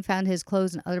 Cobain found his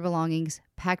clothes and other belongings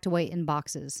packed away in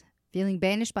boxes. Feeling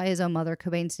banished by his own mother,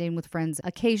 Cobain stayed with friends,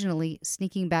 occasionally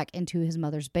sneaking back into his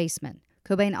mother's basement.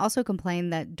 Cobain also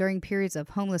complained that during periods of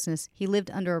homelessness, he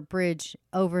lived under a bridge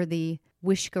over the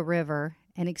Wishkah River,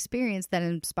 an experience that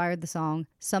inspired the song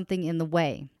Something in the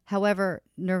Way. However,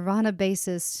 Nirvana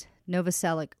bassist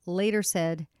Novoselic later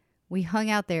said, "We hung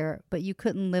out there, but you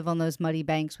couldn't live on those muddy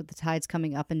banks with the tides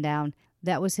coming up and down."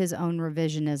 That was his own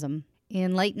revisionism.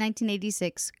 In late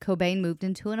 1986, Cobain moved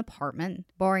into an apartment,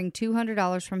 borrowing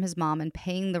 $200 from his mom and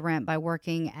paying the rent by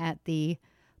working at the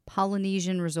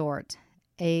Polynesian Resort,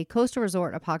 a coastal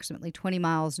resort approximately 20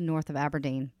 miles north of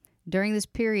Aberdeen. During this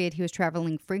period, he was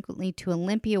traveling frequently to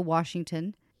Olympia,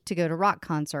 Washington, to go to rock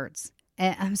concerts.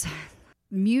 And I'm sorry,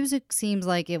 music seems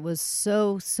like it was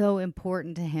so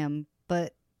important to him,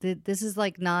 but this is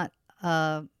like not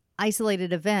a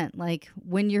isolated event. Like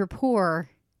when you're poor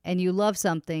and you love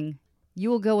something, you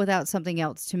will go without something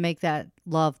else to make that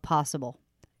love possible.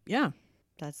 Yeah.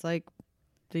 That's like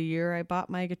the year I bought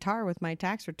my guitar with my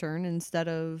tax return instead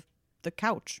of the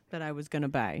couch that I was going to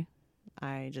buy.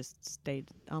 I just stayed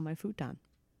on my futon.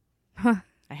 Huh.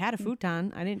 I had a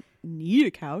futon. I didn't need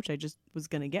a couch. I just was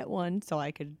going to get one so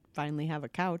I could finally have a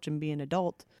couch and be an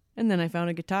adult. And then I found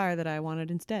a guitar that I wanted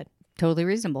instead. Totally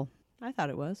reasonable. I thought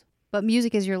it was. But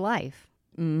music is your life.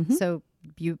 Mm-hmm. So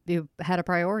you had a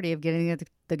priority of getting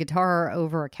the guitar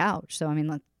over a couch. So, I mean,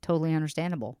 that's totally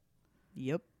understandable.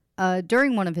 Yep.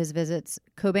 During one of his visits,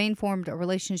 Cobain formed a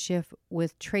relationship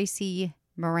with Tracy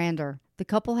Marander. The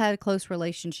couple had a close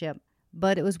relationship,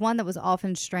 but it was one that was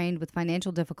often strained with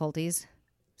financial difficulties,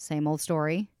 same old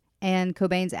story, and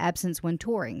Cobain's absence when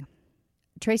touring.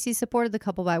 Tracy supported the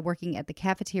couple by working at the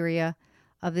cafeteria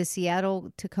of the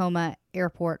Seattle-Tacoma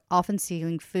airport, often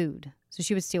stealing food. So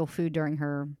she would steal food during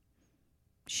her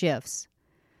shifts.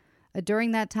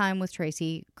 During that time with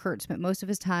Tracy, Kurt spent most of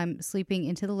his time sleeping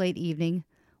into the late evening,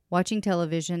 watching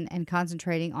television, and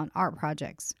concentrating on art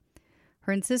projects.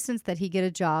 Her insistence that he get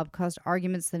a job caused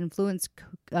arguments that influenced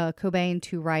Cobain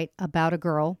to write About a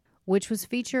Girl, which was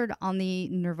featured on the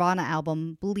Nirvana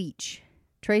album Bleach.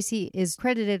 Tracy is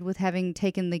credited with having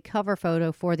taken the cover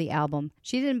photo for the album.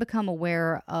 She didn't become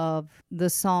aware of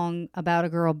the song About a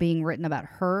Girl being written about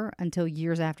her until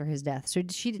years after his death. So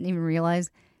she didn't even realize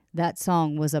that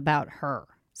song was about her.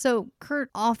 So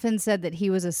Kurt often said that he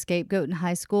was a scapegoat in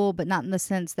high school, but not in the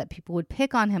sense that people would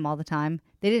pick on him all the time.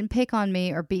 They didn't pick on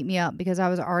me or beat me up because I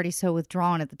was already so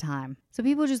withdrawn at the time. So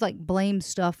people just like blame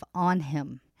stuff on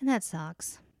him. And that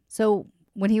sucks. So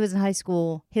when he was in high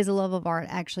school, his love of art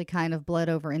actually kind of bled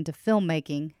over into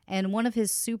filmmaking. And one of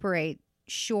his Super 8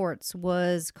 shorts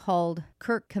was called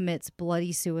Kurt Commits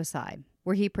Bloody Suicide,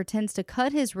 where he pretends to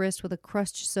cut his wrist with a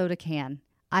crushed soda can.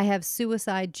 "I have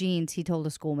suicide genes," he told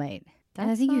a schoolmate. That's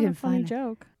and I think not you can a funny find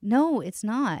joke. No, it's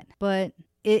not. But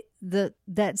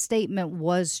that statement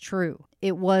was true.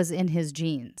 It was in his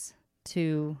genes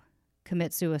to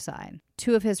commit suicide.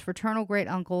 2 of his fraternal great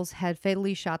uncles had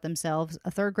fatally shot themselves.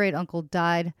 A 3rd great uncle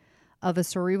died of a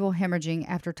cerebral hemorrhaging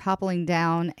after toppling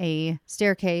down a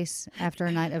staircase after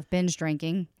a night of binge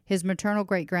drinking. His maternal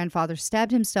great grandfather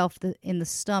stabbed himself in the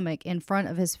stomach in front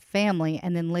of his family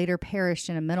and then later perished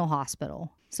in a mental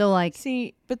hospital. So, like,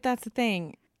 See, but that's the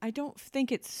thing. I don't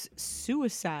think it's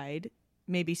suicide.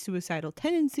 Maybe suicidal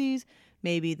tendencies,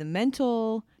 maybe the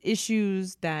mental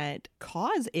issues that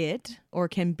cause it or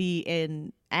can be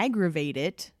and aggravate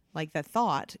it, like the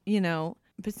thought, but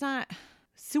it's not,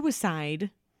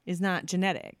 suicide is not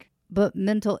genetic. but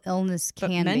mental illness But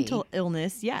can mental be.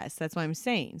 illness, yes, that's what I'm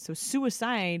saying. So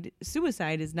suicide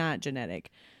is not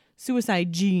genetic.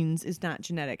 Suicide genes is not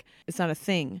genetic. It's not a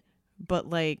thing. But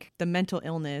like the mental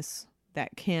illness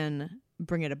that can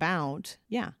bring it about,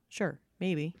 yeah, sure,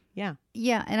 maybe, yeah.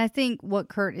 Yeah, and I think what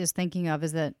Kurt is thinking of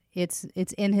is that it's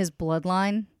in his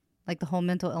bloodline. Like the whole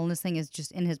mental illness thing is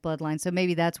just in his bloodline. So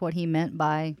maybe that's what he meant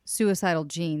by suicidal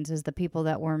genes, is the people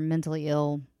that were mentally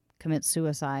ill commit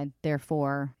suicide.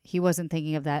 Therefore, he wasn't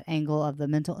thinking of that angle of the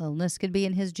mental illness could be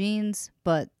in his genes,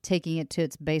 but taking it to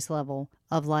its base level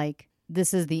of like,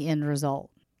 this is the end result.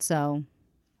 So,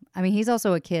 I mean, he's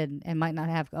also a kid and might not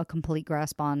have a complete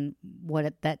grasp on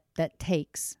what that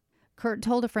takes. Kurt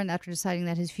told a friend after deciding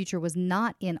that his future was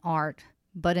not in art,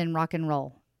 but in rock and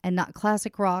roll. And not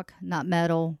classic rock, not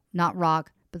metal, not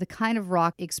rock, but the kind of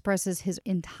rock expresses his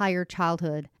entire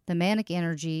childhood, the manic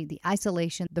energy, the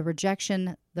isolation, the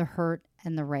rejection, the hurt,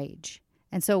 and the rage.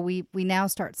 And so we now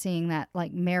start seeing that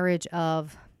like marriage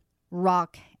of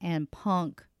rock and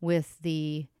punk with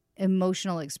the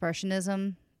emotional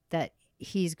expressionism that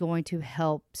he's going to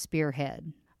help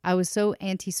spearhead. I was so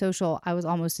antisocial, I was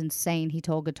almost insane, he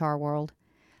told Guitar World.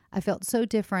 I felt so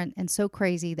different and so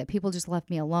crazy that people just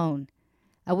left me alone.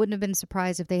 I wouldn't have been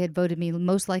surprised if they had voted me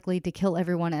most likely to kill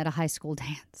everyone at a high school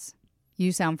dance.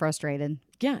 You sound frustrated.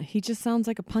 Yeah, he just sounds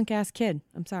like a punk-ass kid.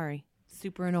 I'm sorry.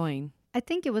 Super annoying. I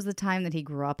think it was the time that he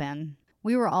grew up in.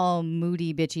 We were all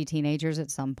moody, bitchy teenagers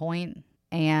at some point,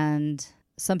 and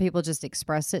some people just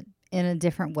express it in a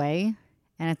different way.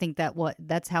 And I think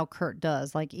that's how Kurt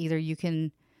does. Like, either you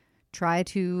can try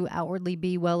to outwardly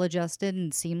be well-adjusted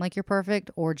and seem like you're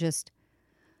perfect, or just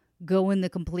go in the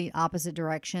complete opposite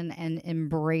direction and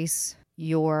embrace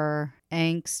your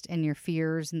angst and your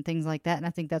fears and things like that. And I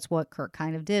think that's what Kurt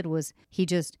kind of did, was he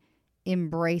just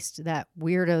embraced that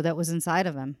weirdo that was inside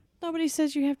of him. Nobody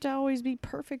says you have to always be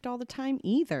perfect all the time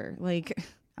either. Like,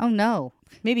 Oh, no.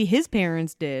 maybe his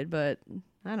parents did, but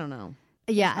I don't know.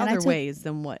 Yeah. And Other ways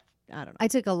than what? I don't know. I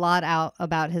took a lot out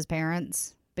about his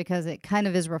parents because it kind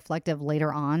of is reflective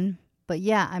later on. But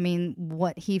yeah, I mean,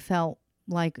 what he felt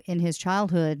like in his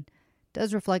childhood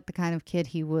does reflect the kind of kid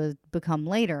he would become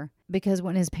later. Because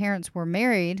when his parents were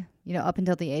married, up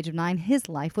until the age of 9, his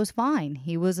life was fine.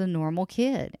 He was a normal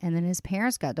kid. And then his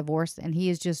parents got divorced, and he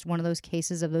is just one of those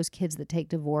cases of those kids that take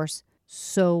divorce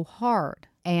so hard.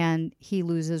 And he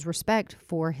loses respect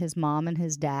for his mom and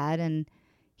his dad, and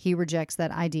he rejects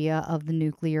that idea of the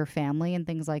nuclear family and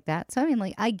things like that. So, I mean,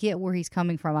 like, I get where he's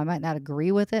coming from. I might not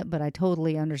agree with it, but I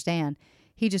totally understand.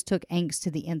 He just took angst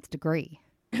to the nth degree.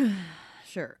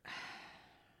 Sure.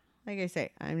 Like I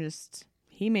say,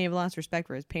 he may have lost respect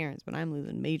for his parents, but I'm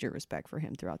losing major respect for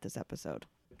him throughout this episode.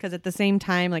 Because at the same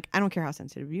time, like, I don't care how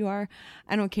sensitive you are.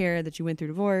 I don't care that you went through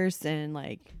divorce and,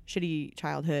 like, shitty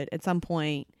childhood. At some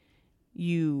point,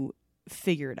 you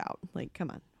figure it out. Like,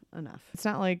 come on, enough. It's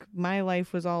not like my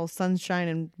life was all sunshine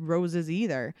and roses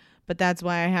either. But that's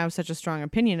why I have such a strong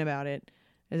opinion about it.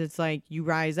 Is it's like, you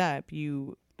rise up,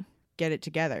 you get it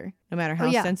together. No matter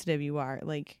how sensitive you are.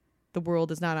 Like, the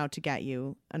world is not out to get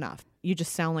you enough. You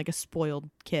just sound like a spoiled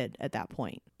kid at that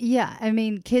point. Yeah, I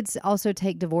mean, kids also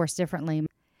take divorce differently.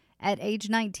 At age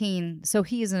 19, so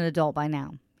he is an adult by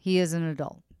now. He is an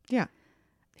adult. Yeah.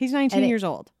 He's 19 years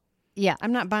old. Yeah.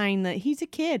 I'm not buying that he's a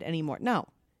kid anymore. No.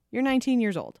 You're 19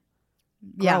 years old.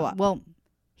 Grow up. Well,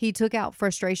 he took out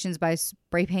frustrations by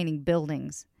spray painting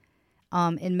buildings.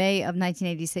 In May of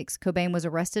 1986, Cobain was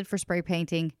arrested for spray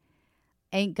painting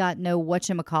Ain't Got No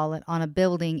Whatchamacallit on a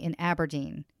building in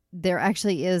Aberdeen. There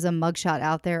actually is a mugshot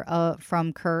out there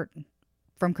from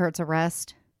Kurt's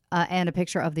arrest, and a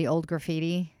picture of the old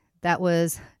graffiti that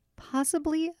was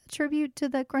possibly a tribute to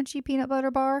the Crunchy Peanut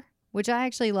Butter Bar, which I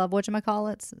actually love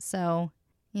whatchamacallits, so,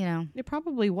 It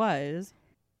probably was.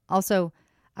 Also,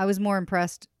 I was more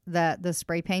impressed that the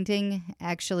spray painting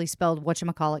actually spelled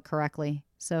whatchamacallit correctly.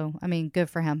 So, I mean, good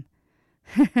for him.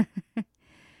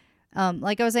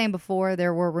 Like I was saying before,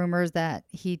 there were rumors that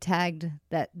he tagged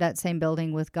that same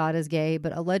building with God is Gay,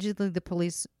 but allegedly the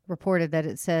police reported that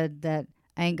it said that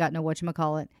I ain't got no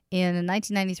whatchamacallit. In a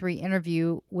 1993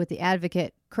 interview with The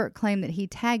Advocate, Kurt claimed that he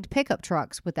tagged pickup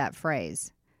trucks with that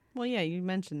phrase. Well, yeah, you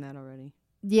mentioned that already.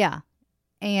 Yeah.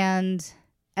 And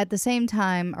at the same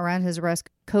time, around his arrest,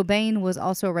 Cobain was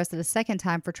also arrested a second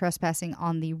time for trespassing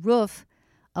on the roof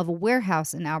of a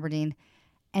warehouse in Aberdeen.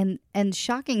 And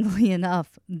shockingly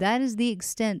enough, that is the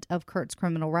extent of Kurt's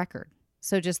criminal record.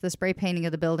 So just the spray painting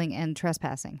of the building and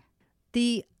trespassing.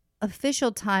 The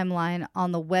official timeline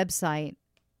on the website,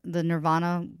 the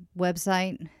Nirvana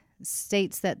website,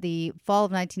 states that the fall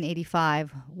of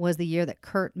 1985 was the year that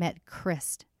Kurt met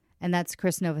Chris. And that's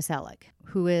Chris Novoselic,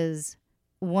 who is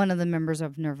one of the members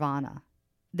of Nirvana.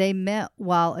 They met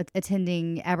while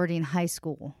attending Aberdeen High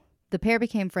School. The pair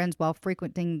became friends while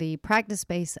frequenting the practice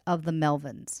space of the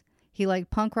Melvins. He liked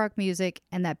punk rock music,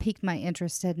 and that piqued my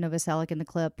interest, said Novoselic in the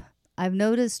clip. I've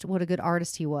noticed what a good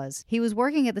artist he was. He was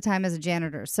working at the time as a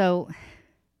janitor, so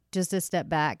just a step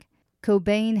back.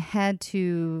 Cobain had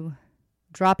to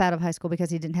drop out of high school because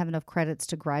he didn't have enough credits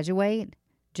to graduate,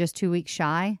 just 2 weeks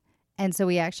shy, and so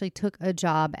he actually took a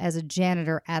job as a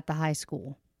janitor at the high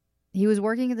school. He was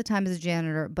working at the time as a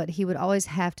janitor, but he would always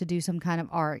have to do some kind of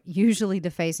art, usually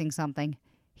defacing something.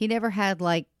 He never had,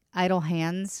 idle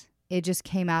hands. It just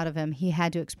came out of him. He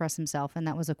had to express himself, and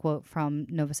that was a quote from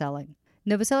Novoselic.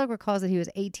 Novoselic recalls that he was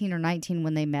 18 or 19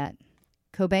 when they met.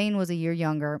 Cobain was a year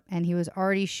younger, and he was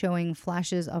already showing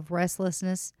flashes of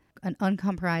restlessness, an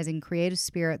uncompromising creative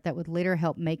spirit that would later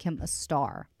help make him a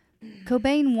star.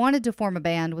 Cobain wanted to form a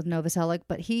band with Novoselic,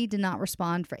 but he did not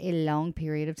respond for a long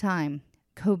period of time.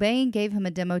 Cobain gave him a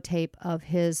demo tape of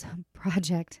his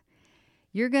project.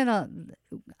 I'm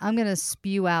gonna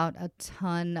spew out a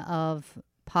ton of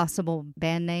possible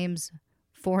band names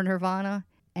for Nirvana,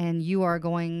 and you are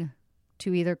going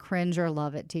to either cringe or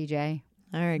love it, TJ.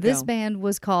 All right, This go. band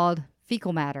was called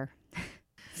Fecal Matter.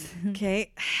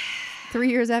 Okay. 3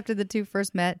 years after the two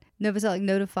first met, Novoselic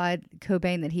notified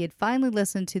Cobain that he had finally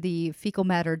listened to the Fecal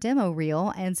Matter demo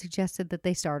reel and suggested that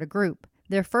they start a group.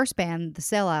 Their first band, The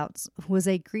Sellouts, was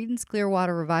a Creedence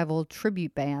Clearwater Revival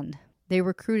tribute band. They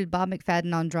recruited Bob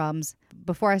McFadden on drums.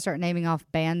 Before I start naming off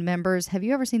band members, have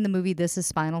you ever seen the movie This Is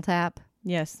Spinal Tap?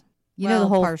 Yes. You know the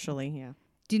whole partially, yeah.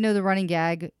 Do you know the running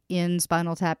gag in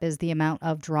Spinal Tap is the amount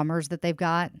of drummers that they've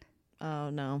got? Oh,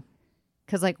 no.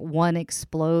 Because, like, one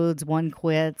explodes, one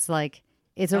quits. Like,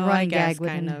 it's a running gag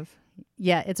within... kind of.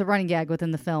 Yeah, it's a running gag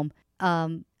within the film.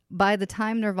 By the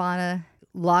time Nirvana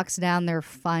locks down their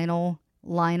final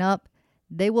lineup,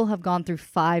 they will have gone through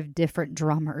 5 different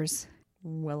drummers.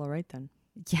 Well, all right then.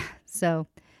 Yeah, so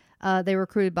they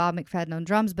recruited Bob McFadden on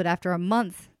drums, but after a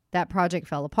month, that project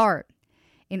fell apart.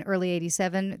 In early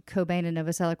 87, Cobain and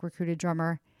Novoselic recruited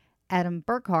drummer Adam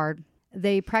Burkhard.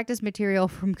 They practiced material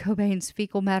from Cobain's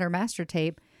Fecal Matter master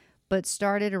tape, but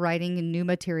started writing new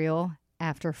material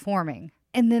after forming.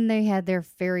 And then they had their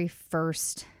very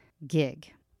first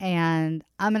gig. And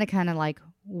I'm going to kind of like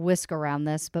whisk around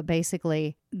this, but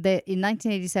basically, in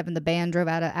 1987, the band drove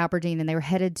out of Aberdeen and they were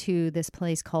headed to this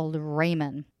place called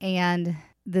Raymond. And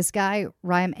this guy,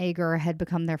 Ryan Ager, had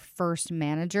become their first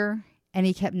manager. And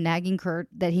he kept nagging Kurt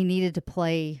that he needed to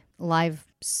play live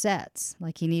sets.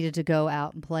 Like he needed to go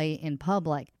out and play in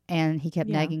public. And he kept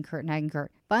nagging Kurt.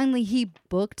 Finally, he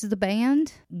booked the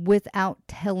band without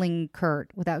telling Kurt,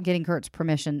 without getting Kurt's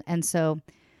permission. And so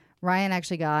Ryan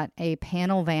actually got a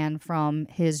panel van from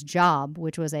his job,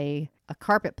 which was a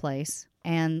carpet place,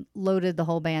 and loaded the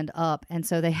whole band up. And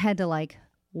so they had to like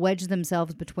wedge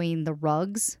themselves between the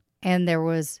rugs. And there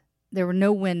were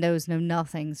no windows, no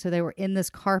nothing. So they were in this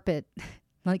carpet,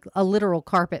 like a literal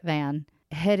carpet van,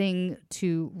 heading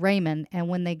to Raymond. And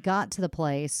when they got to the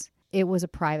place, it was a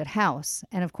private house.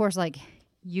 And of course, like,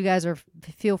 you guys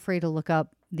feel free to look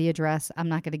up the address. I'm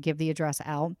not going to give the address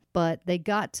out. But they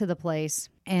got to the place,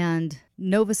 and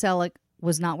Novoselic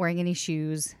was not wearing any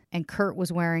shoes, and Kurt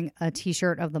was wearing a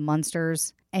T-shirt of the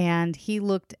Munsters. And he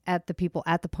looked at the people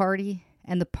at the party,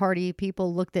 and the party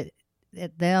people looked at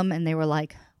them, and they were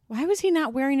like, why was he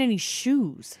not wearing any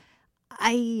shoes?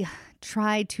 I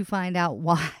tried to find out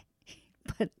why,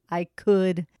 but I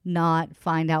could not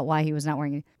find out why he was not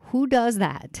wearing it. Who does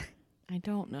that? I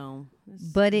don't know.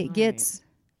 But it gets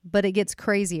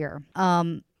crazier.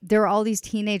 There were all these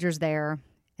teenagers there,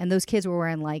 and those kids were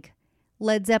wearing like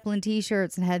Led Zeppelin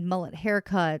T-shirts and had mullet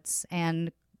haircuts,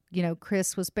 and you know,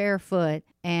 Chris was barefoot,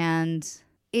 and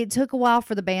it took a while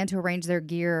for the band to arrange their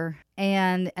gear.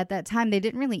 And at that time, they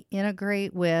didn't really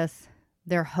integrate with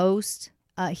their host.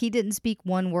 He didn't speak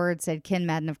one word, said Ken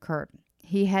Madden of Kurt.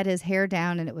 He had his hair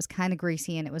down, and it was kind of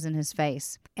greasy, and it was in his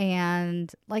face.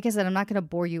 And like I said, I'm not going to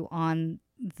bore you on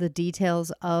the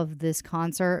details of this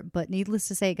concert, but needless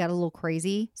to say, it got a little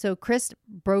crazy. So Chris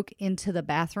broke into the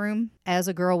bathroom as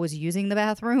a girl was using the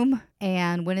bathroom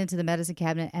and went into the medicine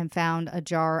cabinet and found a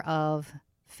jar of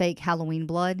fake Halloween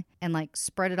blood and like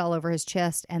spread it all over his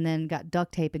chest, and then got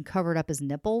duct tape and covered up his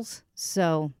nipples.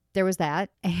 So there was that.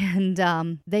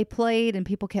 And they played, and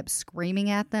people kept screaming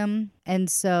at them. And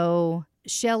so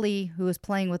Shelly, who was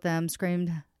playing with them,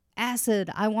 screamed,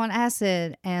 "Acid, I want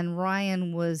acid." And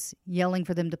Ryan was yelling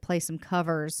for them to play some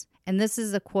covers. And this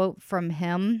is a quote from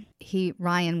him.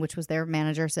 Ryan, which was their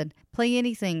manager, said, "Play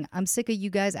anything. I'm sick of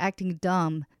you guys acting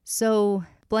dumb. So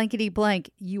blankety blank,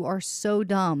 you are so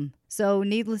dumb." So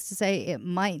needless to say, it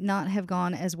might not have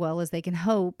gone as well as they can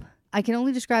hope. I can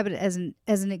only describe it as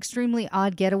an extremely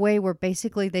odd getaway where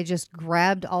basically they just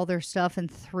grabbed all their stuff and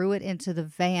threw it into the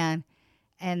van,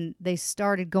 and they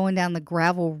started going down the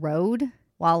gravel road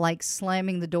while like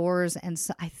slamming the doors. And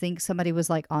so I think somebody was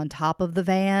like on top of the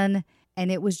van, and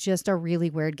it was just a really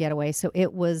weird getaway. So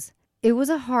it was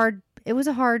a hard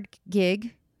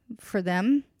gig for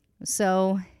them.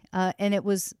 So and it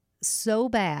was so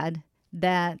bad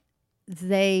that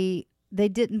they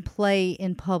didn't play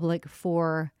in public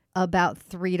for about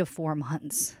 3 to 4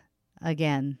 months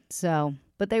again. So,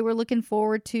 but they were looking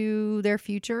forward to their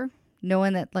future,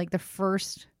 knowing that like the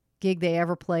first gig they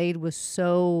ever played was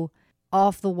so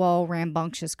off the wall,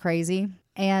 rambunctious, crazy.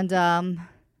 And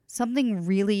something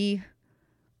really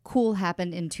cool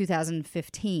happened in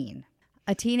 2015.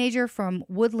 A teenager from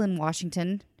Woodland,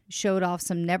 Washington, showed off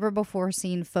some never before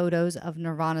seen photos of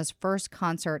Nirvana's first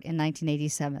concert in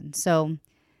 1987. So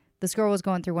this girl was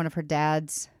going through one of her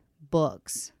dad's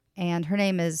books, and her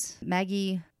name is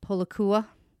Maggie Polakua.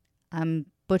 I'm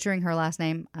butchering her last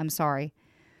name. I'm sorry.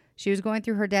 She was going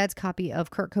through her dad's copy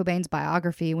of Kurt Cobain's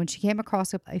biography when she came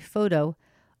across a photo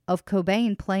of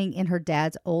Cobain playing in her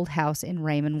dad's old house in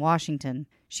Raymond, Washington.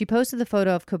 She posted the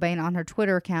photo of Cobain on her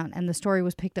Twitter account, and the story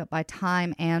was picked up by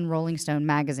Time and Rolling Stone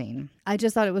magazine. I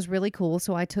just thought it was really cool,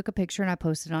 so I took a picture and I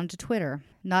posted it onto Twitter.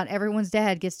 Not everyone's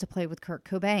dad gets to play with Kurt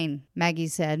Cobain, Maggie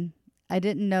said. I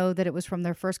didn't know that it was from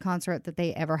their first concert that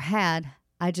they ever had.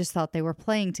 I just thought they were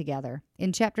playing together.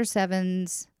 In Chapter 7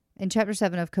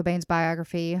 of Cobain's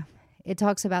biography, it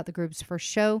talks about the group's first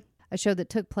show, a show that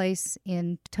took place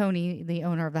in Tony, the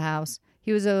owner of the house.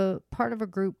 He was a part of a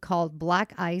group called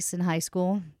Black Ice in high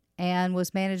school and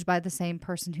was managed by the same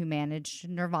person who managed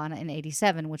Nirvana in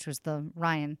 87, which was the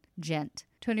Ryan gent.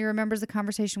 Tony remembers the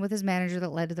conversation with his manager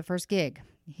that led to the first gig.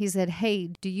 He said, "Hey,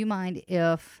 do you mind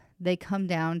if they come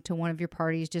down to one of your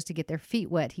parties just to get their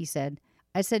feet wet?" He said.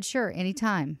 I said, "Sure,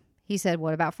 anytime." He said,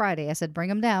 "What about Friday?" I said, "Bring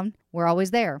them down. We're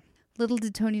always there." Little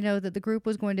did Tony know that the group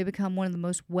was going to become one of the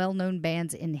most well-known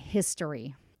bands in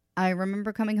history. I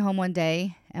remember coming home one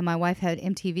day and my wife had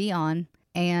MTV on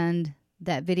and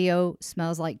that video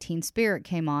Smells Like Teen Spirit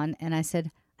came on and I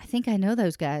said, "I think I know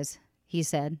those guys," he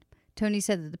said. Tony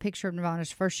said that the picture of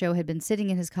Nirvana's first show had been sitting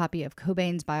in his copy of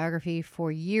Cobain's biography for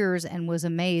years and was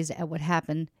amazed at what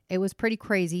happened. It was pretty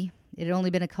crazy. It had only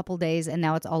been a couple days and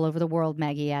now it's all over the world,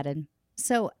 Maggie added.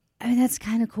 So, I mean, that's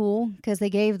kind of cool because they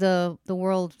gave the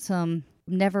world some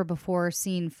never before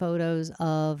seen photos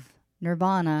of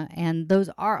Nirvana, and those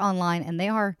are online, and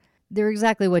they're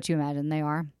exactly what you imagine they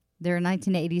are. They're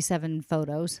 1987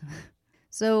 photos.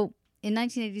 So in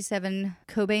 1987,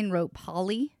 Cobain wrote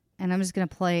Polly, and I'm just going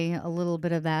to play a little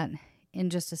bit of that in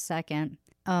just a second.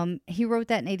 He wrote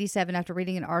that in 87 after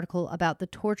reading an article about the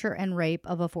torture and rape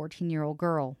of a 14-year-old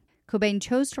girl. Cobain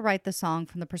chose to write the song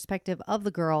from the perspective of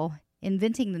the girl,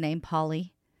 inventing the name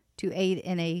Polly to aid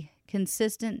in a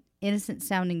consistent,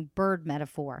 innocent-sounding bird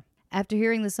metaphor. After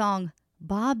hearing the song,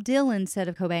 Bob Dylan said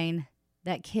of Cobain,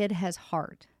 "That kid has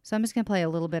heart." So I'm just going to play a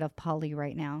little bit of Polly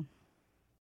right now.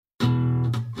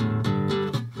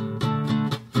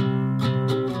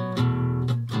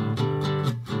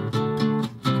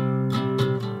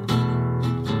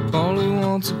 Polly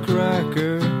wants a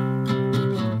cracker.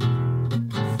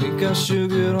 Think I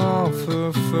should get off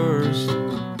her first.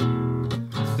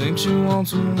 Think she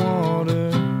wants some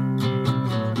water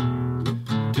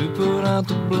to put out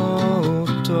the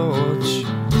blowtorch.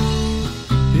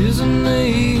 Here's a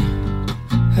knee,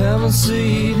 have a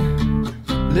seat.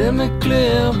 Let me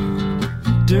clip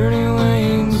dirty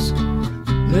wings.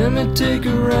 Let me take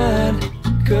a ride,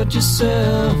 cut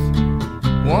yourself.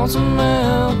 Want some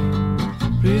help,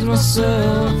 please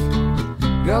myself.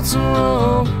 Got some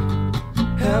rope,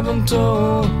 haven't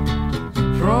told.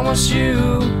 Promise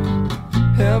you,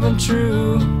 haven't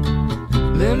true.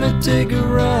 Let me take a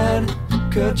ride,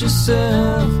 cut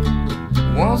yourself.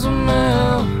 Want some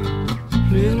help,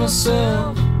 please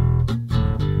myself.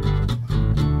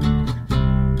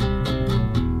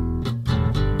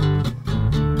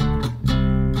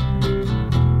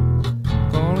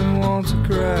 Polly wants a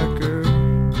cracker.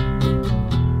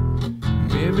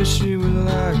 Maybe she would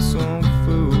like some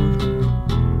food.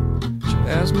 She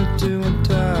asked me to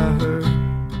untie her.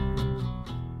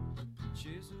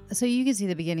 So you can see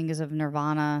the beginnings of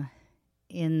Nirvana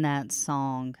in that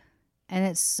song. And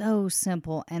it's so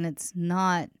simple and it's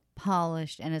not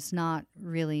polished and it's not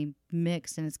really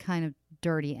mixed and it's kind of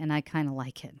dirty and I kind of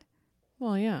like it.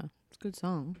 Well, yeah, it's a good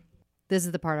song. This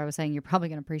is the part I was saying you're probably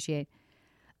going to appreciate.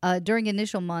 During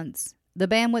initial months, the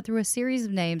band went through a series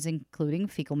of names including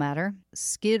Fecal Matter,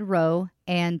 Skid Row,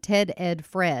 and Ted Ed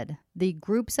Fred. The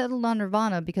group settled on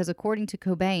Nirvana because according to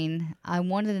Cobain, I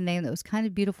wanted a name that was kind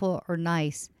of beautiful or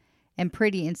nice and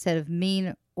pretty instead of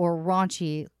mean or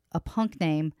raunchy, a punk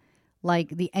name like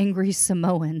the Angry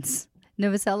Samoans.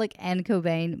 Novoselic and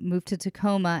Cobain moved to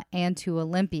Tacoma and to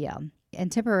Olympia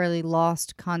and temporarily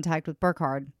lost contact with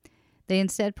Burkhard. They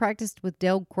instead practiced with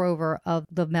Dale Grover of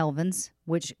the Melvins,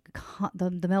 which the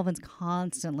Melvins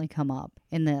constantly come up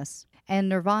in this. And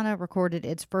Nirvana recorded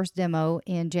its first demo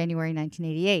in January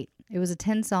 1988. It was a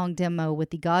 10-song demo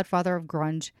with the godfather of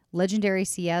grunge, legendary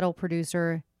Seattle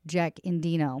producer Jack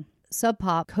Endino. Sub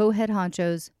Pop co-head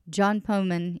honchos John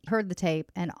Poman heard the tape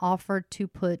and offered to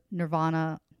put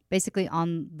Nirvana basically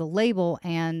on the label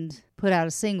and put out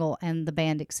a single, and the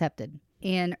band accepted.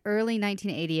 In early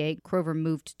 1988, Grover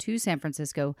moved to San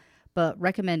Francisco, but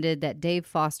recommended that Dave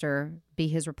Foster be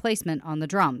his replacement on the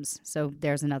drums. So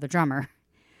there's another drummer.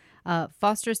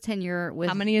 Foster's tenure with...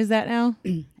 How many is that now?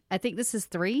 I think this is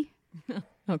 3.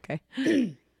 Okay.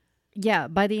 Yeah,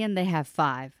 by the end they have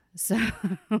 5. So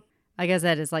I guess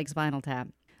that is like Spinal Tap.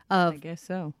 I guess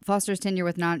so. Foster's tenure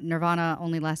with Nirvana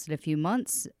only lasted a few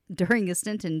months. During a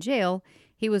stint in jail,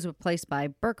 He was replaced by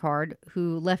Burkhard,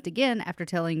 who left again after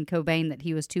telling Cobain that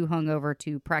he was too hungover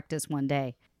to practice one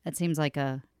day. That seems like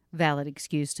a valid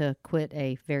excuse to quit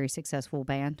a very successful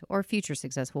band or future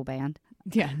successful band.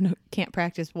 Yeah, no, can't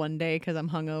practice one day because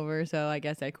I'm hungover, so I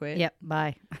guess I quit. Yep,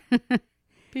 bye.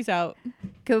 Peace out.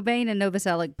 Cobain and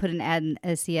Novoselic put an ad in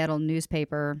a Seattle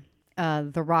newspaper,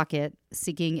 The Rocket,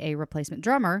 seeking a replacement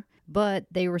drummer, but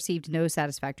they received no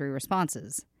satisfactory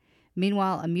responses.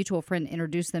 Meanwhile, a mutual friend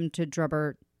introduced them to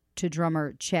drummer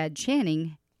Chad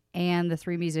Channing, and the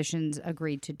three musicians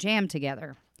agreed to jam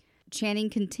together. Channing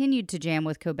continued to jam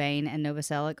with Cobain and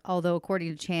Novoselic, although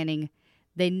according to Channing,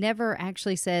 they never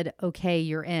actually said, "Okay,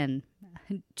 you're in."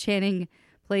 Channing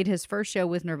played his first show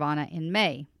with Nirvana in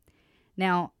May.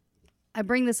 Now, I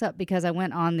bring this up because I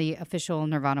went on the official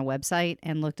Nirvana website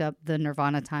and looked up the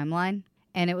Nirvana timeline,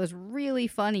 and it was really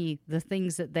funny, the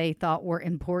things that they thought were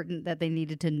important that they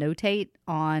needed to notate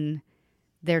on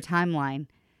their timeline.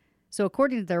 So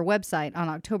according to their website, on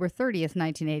October 30th,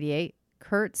 1988,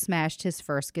 Kurt smashed his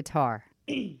first guitar.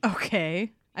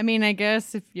 Okay. I mean, I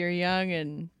guess if you're young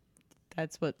and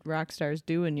that's what rock stars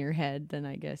do in your head, then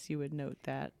I guess you would note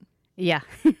that. Yeah.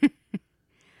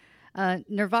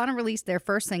 Nirvana released their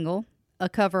first single, a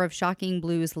cover of Shocking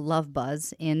Blue's Love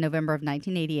Buzz, in November of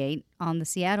 1988 on the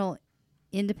Seattle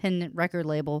independent record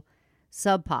label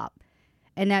Sub Pop.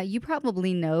 And now you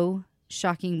probably know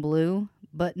Shocking Blue,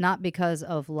 but not because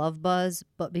of Love Buzz,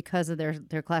 but because of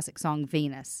their classic song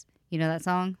Venus. You know that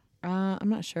song? I'm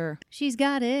not sure. She's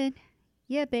got it.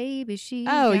 Yeah, baby, she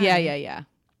Oh, got yeah, it. yeah.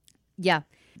 Yeah.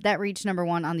 That reached number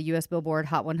one on the U.S. Billboard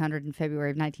Hot 100 in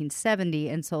February of 1970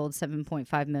 and sold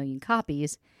 7.5 million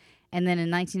copies. And then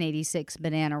in 1986,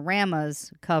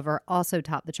 Bananarama's cover also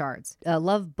topped the charts.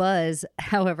 Love Buzz,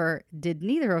 however, did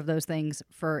neither of those things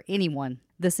for anyone.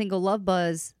 The single Love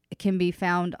Buzz can be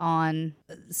found on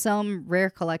some rare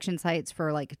collection sites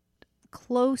for like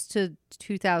close to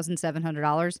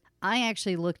 $2,700. I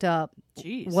actually looked up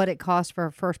what it cost for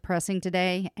a first pressing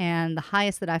today, and the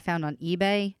highest that I found on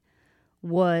eBay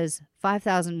was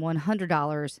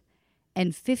 $5,100,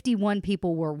 and 51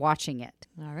 people were watching it.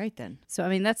 All right, then. So, I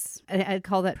mean, I'd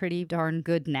call that pretty darn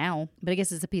good now, but I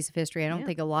guess it's a piece of history. I don't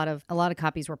think a lot of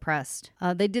copies were pressed.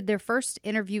 They did their first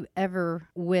interview ever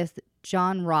with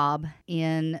John Robb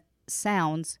in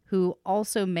Sounds, who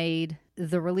also made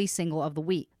the release single of the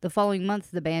week. The following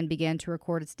month, the band began to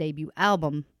record its debut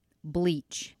album,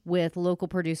 Bleach, with local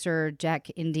producer Jack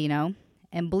Endino,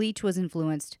 and Bleach was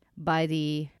influenced by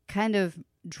the kind of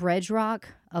dredge rock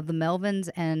of the Melvins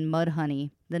and Mudhoney,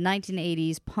 the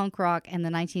 1980s punk rock, and the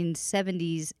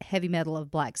 1970s heavy metal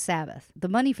of Black Sabbath. The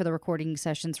money for the recording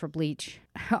sessions for Bleach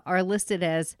are listed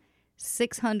as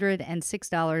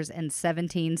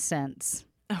 $606.17.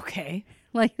 Okay.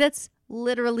 Like, that's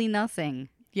literally nothing.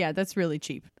 Yeah, that's really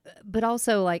cheap. But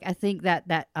also, like, I think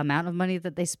that amount of money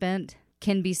that they spent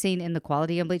can be seen in the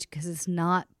quality of Bleach because it's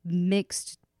not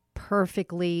mixed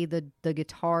perfectly. The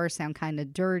guitars sound kind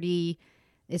of dirty.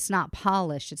 It's not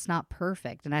polished. It's not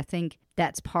perfect. And I think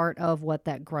that's part of what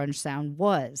that grunge sound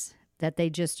was, that they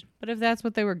just... But if that's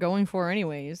what they were going for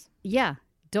anyways. Yeah,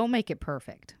 don't make it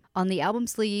perfect. On the album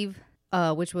sleeve,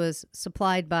 which was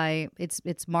supplied by...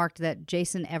 It's marked that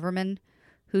Jason Everman,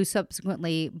 who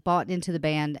subsequently bought into the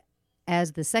band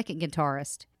as the second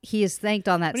guitarist, he is thanked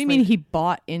on that What do you mean he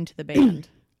bought into the band?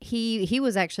 He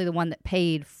was actually the one that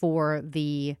paid for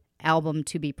the album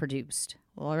to be produced.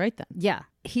 Well, all right then. Yeah.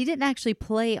 He didn't actually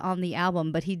play on the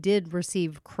album, but he did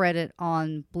receive credit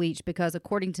on Bleach because,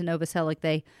 according to Novoselic,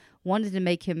 they wanted to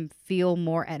make him feel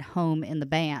more at home in the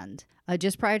band.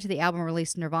 Just prior to the album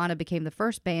release, Nirvana became the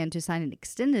first band to sign an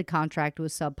extended contract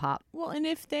with Sub Pop. Well, and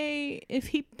if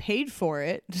he paid for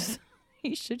it,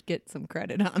 he should get some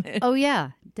credit on it. Oh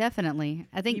yeah, definitely.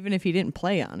 I think even if he didn't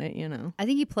play on it, you know. I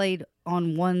think he played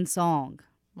on one song.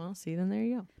 Well, see, then there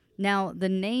you go. Now, the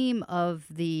name of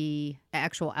the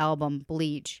actual album,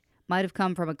 Bleach, might have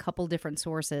come from a couple different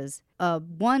sources.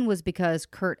 One was because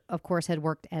Kurt, of course, had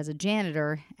worked as a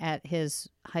janitor at his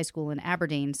high school in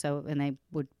Aberdeen, and they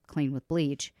would clean with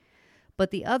bleach.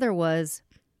 But the other was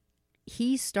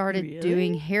he started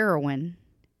doing heroin.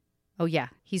 Oh, yeah.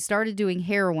 He started doing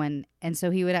heroin, and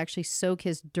so he would actually soak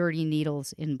his dirty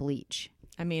needles in bleach.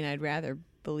 I mean, I'd rather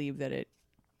believe that it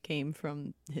came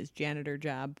from his janitor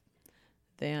job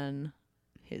than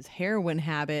his heroin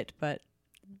habit, but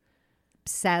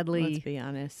sadly, let's be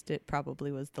honest, it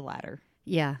probably was the latter.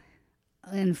 Yeah,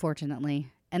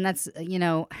 unfortunately. And that's, I'm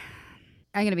going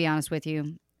to be honest with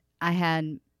you. I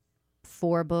had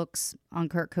 4 books on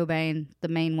Kurt Cobain. The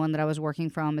main one that I was working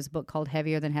from is a book called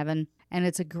Heavier Than Heaven, and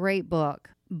it's a great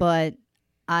book, but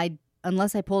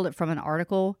unless I pulled it from an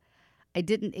article, I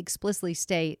didn't explicitly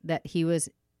state that he was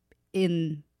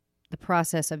in the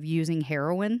process of using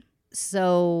heroin.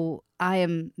 So I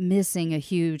am missing a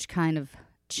huge kind of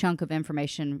chunk of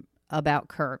information about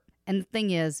Kurt. And the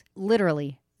thing is,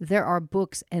 literally, there are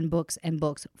books and books and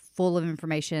books full of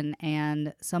information,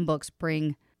 and some books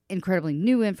bring incredibly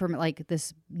new information, like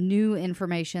this new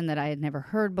information that I had never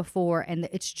heard before. And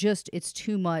it's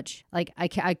too much. Like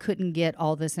I couldn't get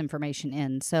all this information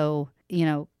in. So,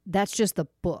 that's just the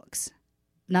books,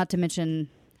 not to mention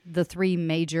the 3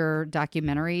 major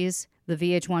documentaries, the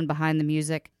VH1 Behind the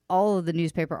Music, all of the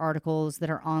newspaper articles that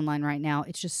are online right now.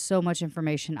 It's just so much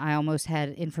information. I almost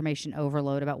had information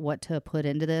overload about what to put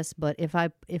into this. But if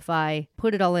I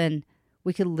put it all in,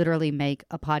 we could literally make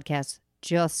a podcast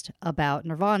just about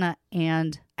Nirvana.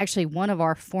 And actually, one of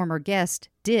our former guests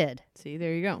did. See,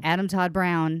 there you go. Adam Todd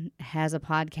Brown has a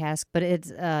podcast, but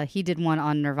it's he did one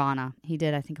on Nirvana. He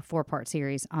did, I think, a 4-part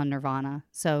series on Nirvana.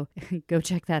 So go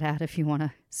check that out if you want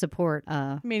to support.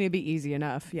 I mean, it'd be easy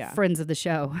enough. Yeah, friends of the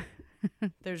show.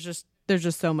 There's just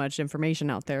so much information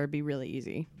out there. It'd be really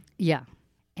easy. Yeah,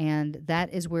 and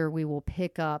that is where we will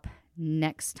pick up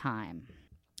next time,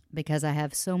 because I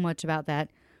have so much about that.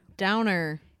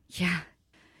 Downer. Yeah.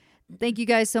 Thank you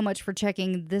guys so much for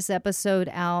checking this episode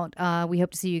out. We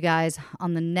hope to see you guys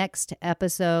on the next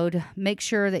episode. Make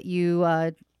sure that you,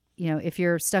 if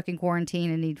you're stuck in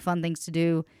quarantine and need fun things to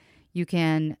do, you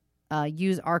can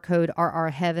use our code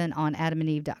RRHeaven on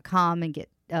adamandeve.com and get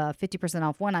 50%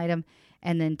 off one item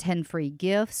and then 10 free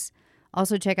gifts.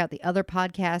 Also, check out the other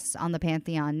podcasts on the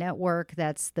Pantheon Network.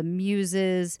 That's The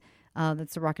Muses.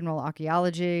 That's the Rock and Roll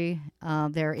Archaeology.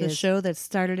 There is the show that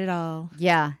started it all.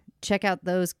 Yeah. Check out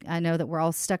those. I know that we're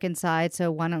all stuck inside,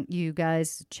 so why don't you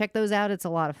guys check those out? It's a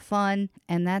lot of fun.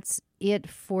 And that's it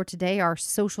for today. Our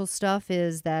social stuff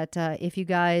is that if you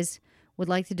guys would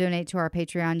like to donate to our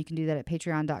Patreon, you can do that at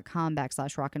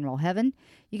patreon.com/rockandrollheaven.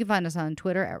 You can find us on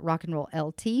Twitter at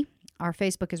rockandrolllt. Our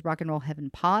Facebook is Rock and Roll Heaven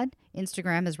Pod.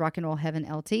 Instagram is Rock and Roll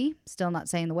Heaven LT. Still not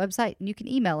saying the website. And you can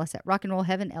email us at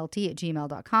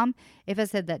rockandrollheavenlt@gmail.com. If I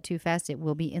said that too fast, it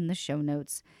will be in the show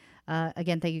notes.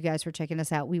 Again, thank you guys for checking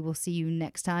us out. We will see you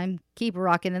next time. Keep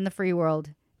rocking in the free world.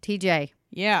 TJ.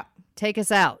 Yeah. Take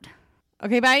us out.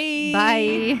 Okay, bye.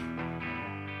 Bye.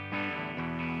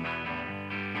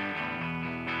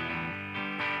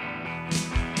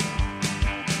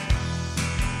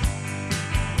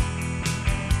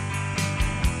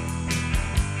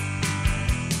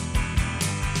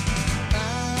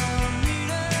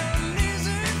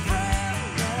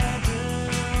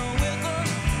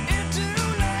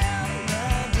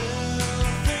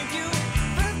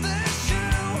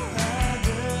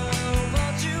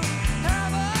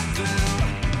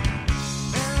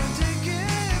 And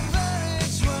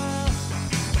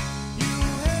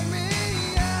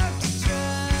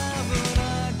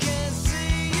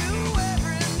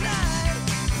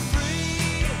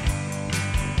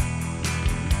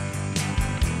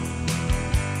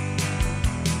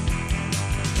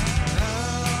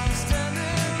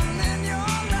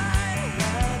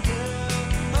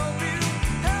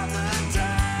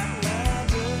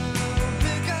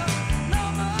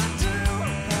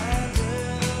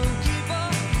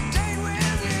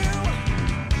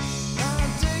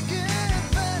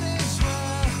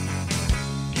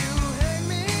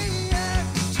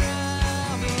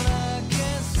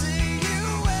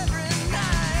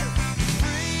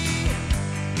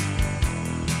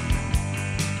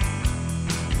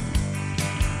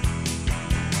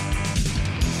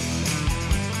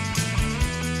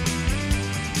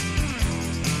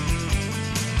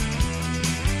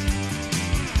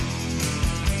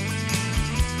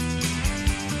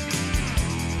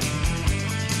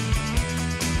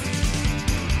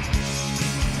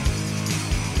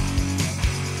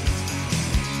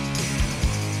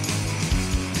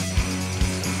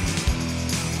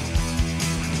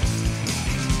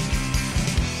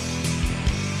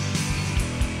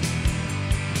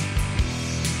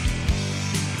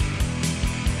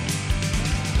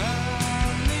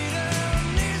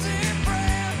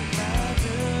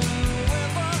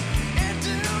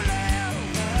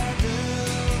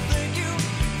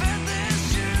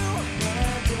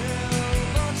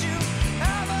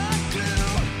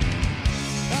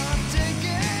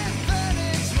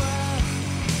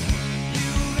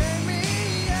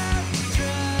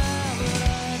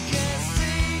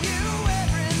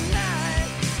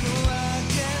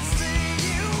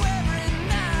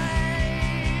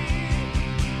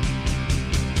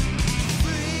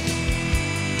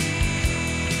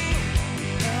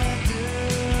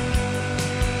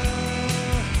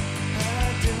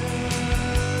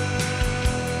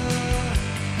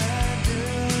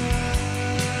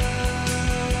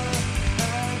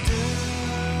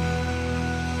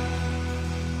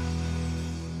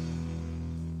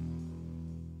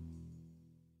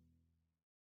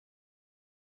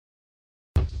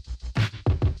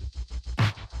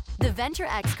The Venture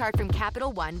X card from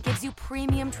Capital One gives you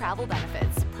premium travel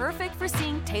benefits, perfect for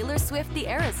seeing Taylor Swift The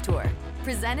Eras Tour.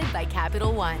 Presented by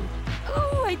Capital One.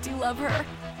 Oh, I do love her.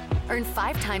 Earn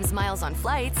 5 times miles on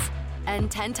flights and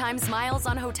 10 times miles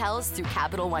on hotels through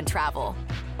Capital One Travel.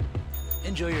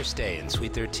 Enjoy your stay in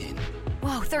Suite 13.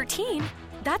 Whoa, 13?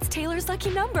 That's Taylor's lucky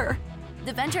number.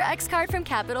 The Venture X card from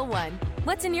Capital One.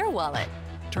 What's in your wallet?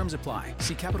 Terms apply.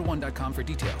 See CapitalOne.com for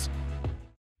details.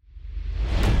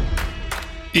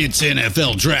 It's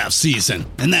NFL draft season,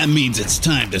 and that means it's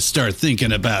time to start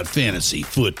thinking about fantasy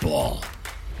football.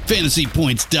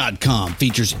 FantasyPoints.com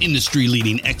features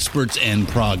industry-leading experts and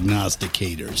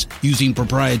prognosticators using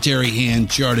proprietary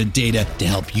hand-charted data to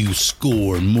help you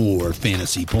score more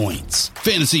fantasy points.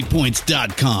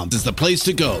 FantasyPoints.com is the place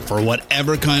to go for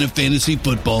whatever kind of fantasy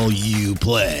football you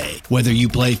play. Whether you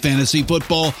play fantasy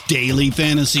football, daily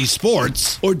fantasy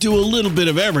sports, or do a little bit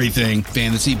of everything,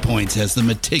 Fantasy Points has the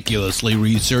meticulously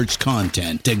researched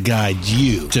content to guide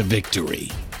you to victory.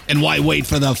 And why wait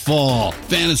for the fall?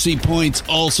 Fantasy Points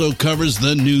also covers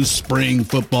the new spring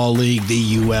football league,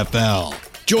 the UFL.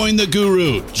 Join the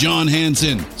guru, John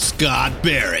Hansen, Scott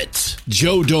Barrett,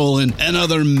 Joe Dolan, and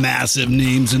other massive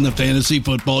names in the fantasy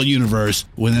football universe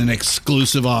with an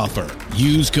exclusive offer.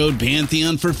 Use code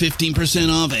Pantheon for 15%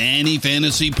 off any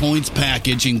Fantasy Points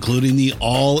package, including the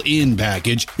all-in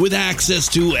package, with access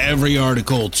to every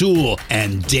article, tool,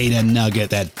 and data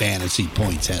nugget that Fantasy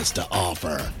Points has to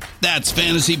offer. That's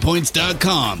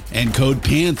FantasyPoints.com and code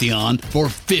Pantheon for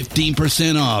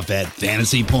 15% off at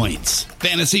Fantasy Points.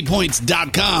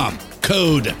 FantasyPoints.com,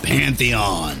 code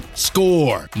Pantheon.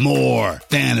 Score more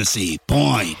fantasy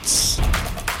points.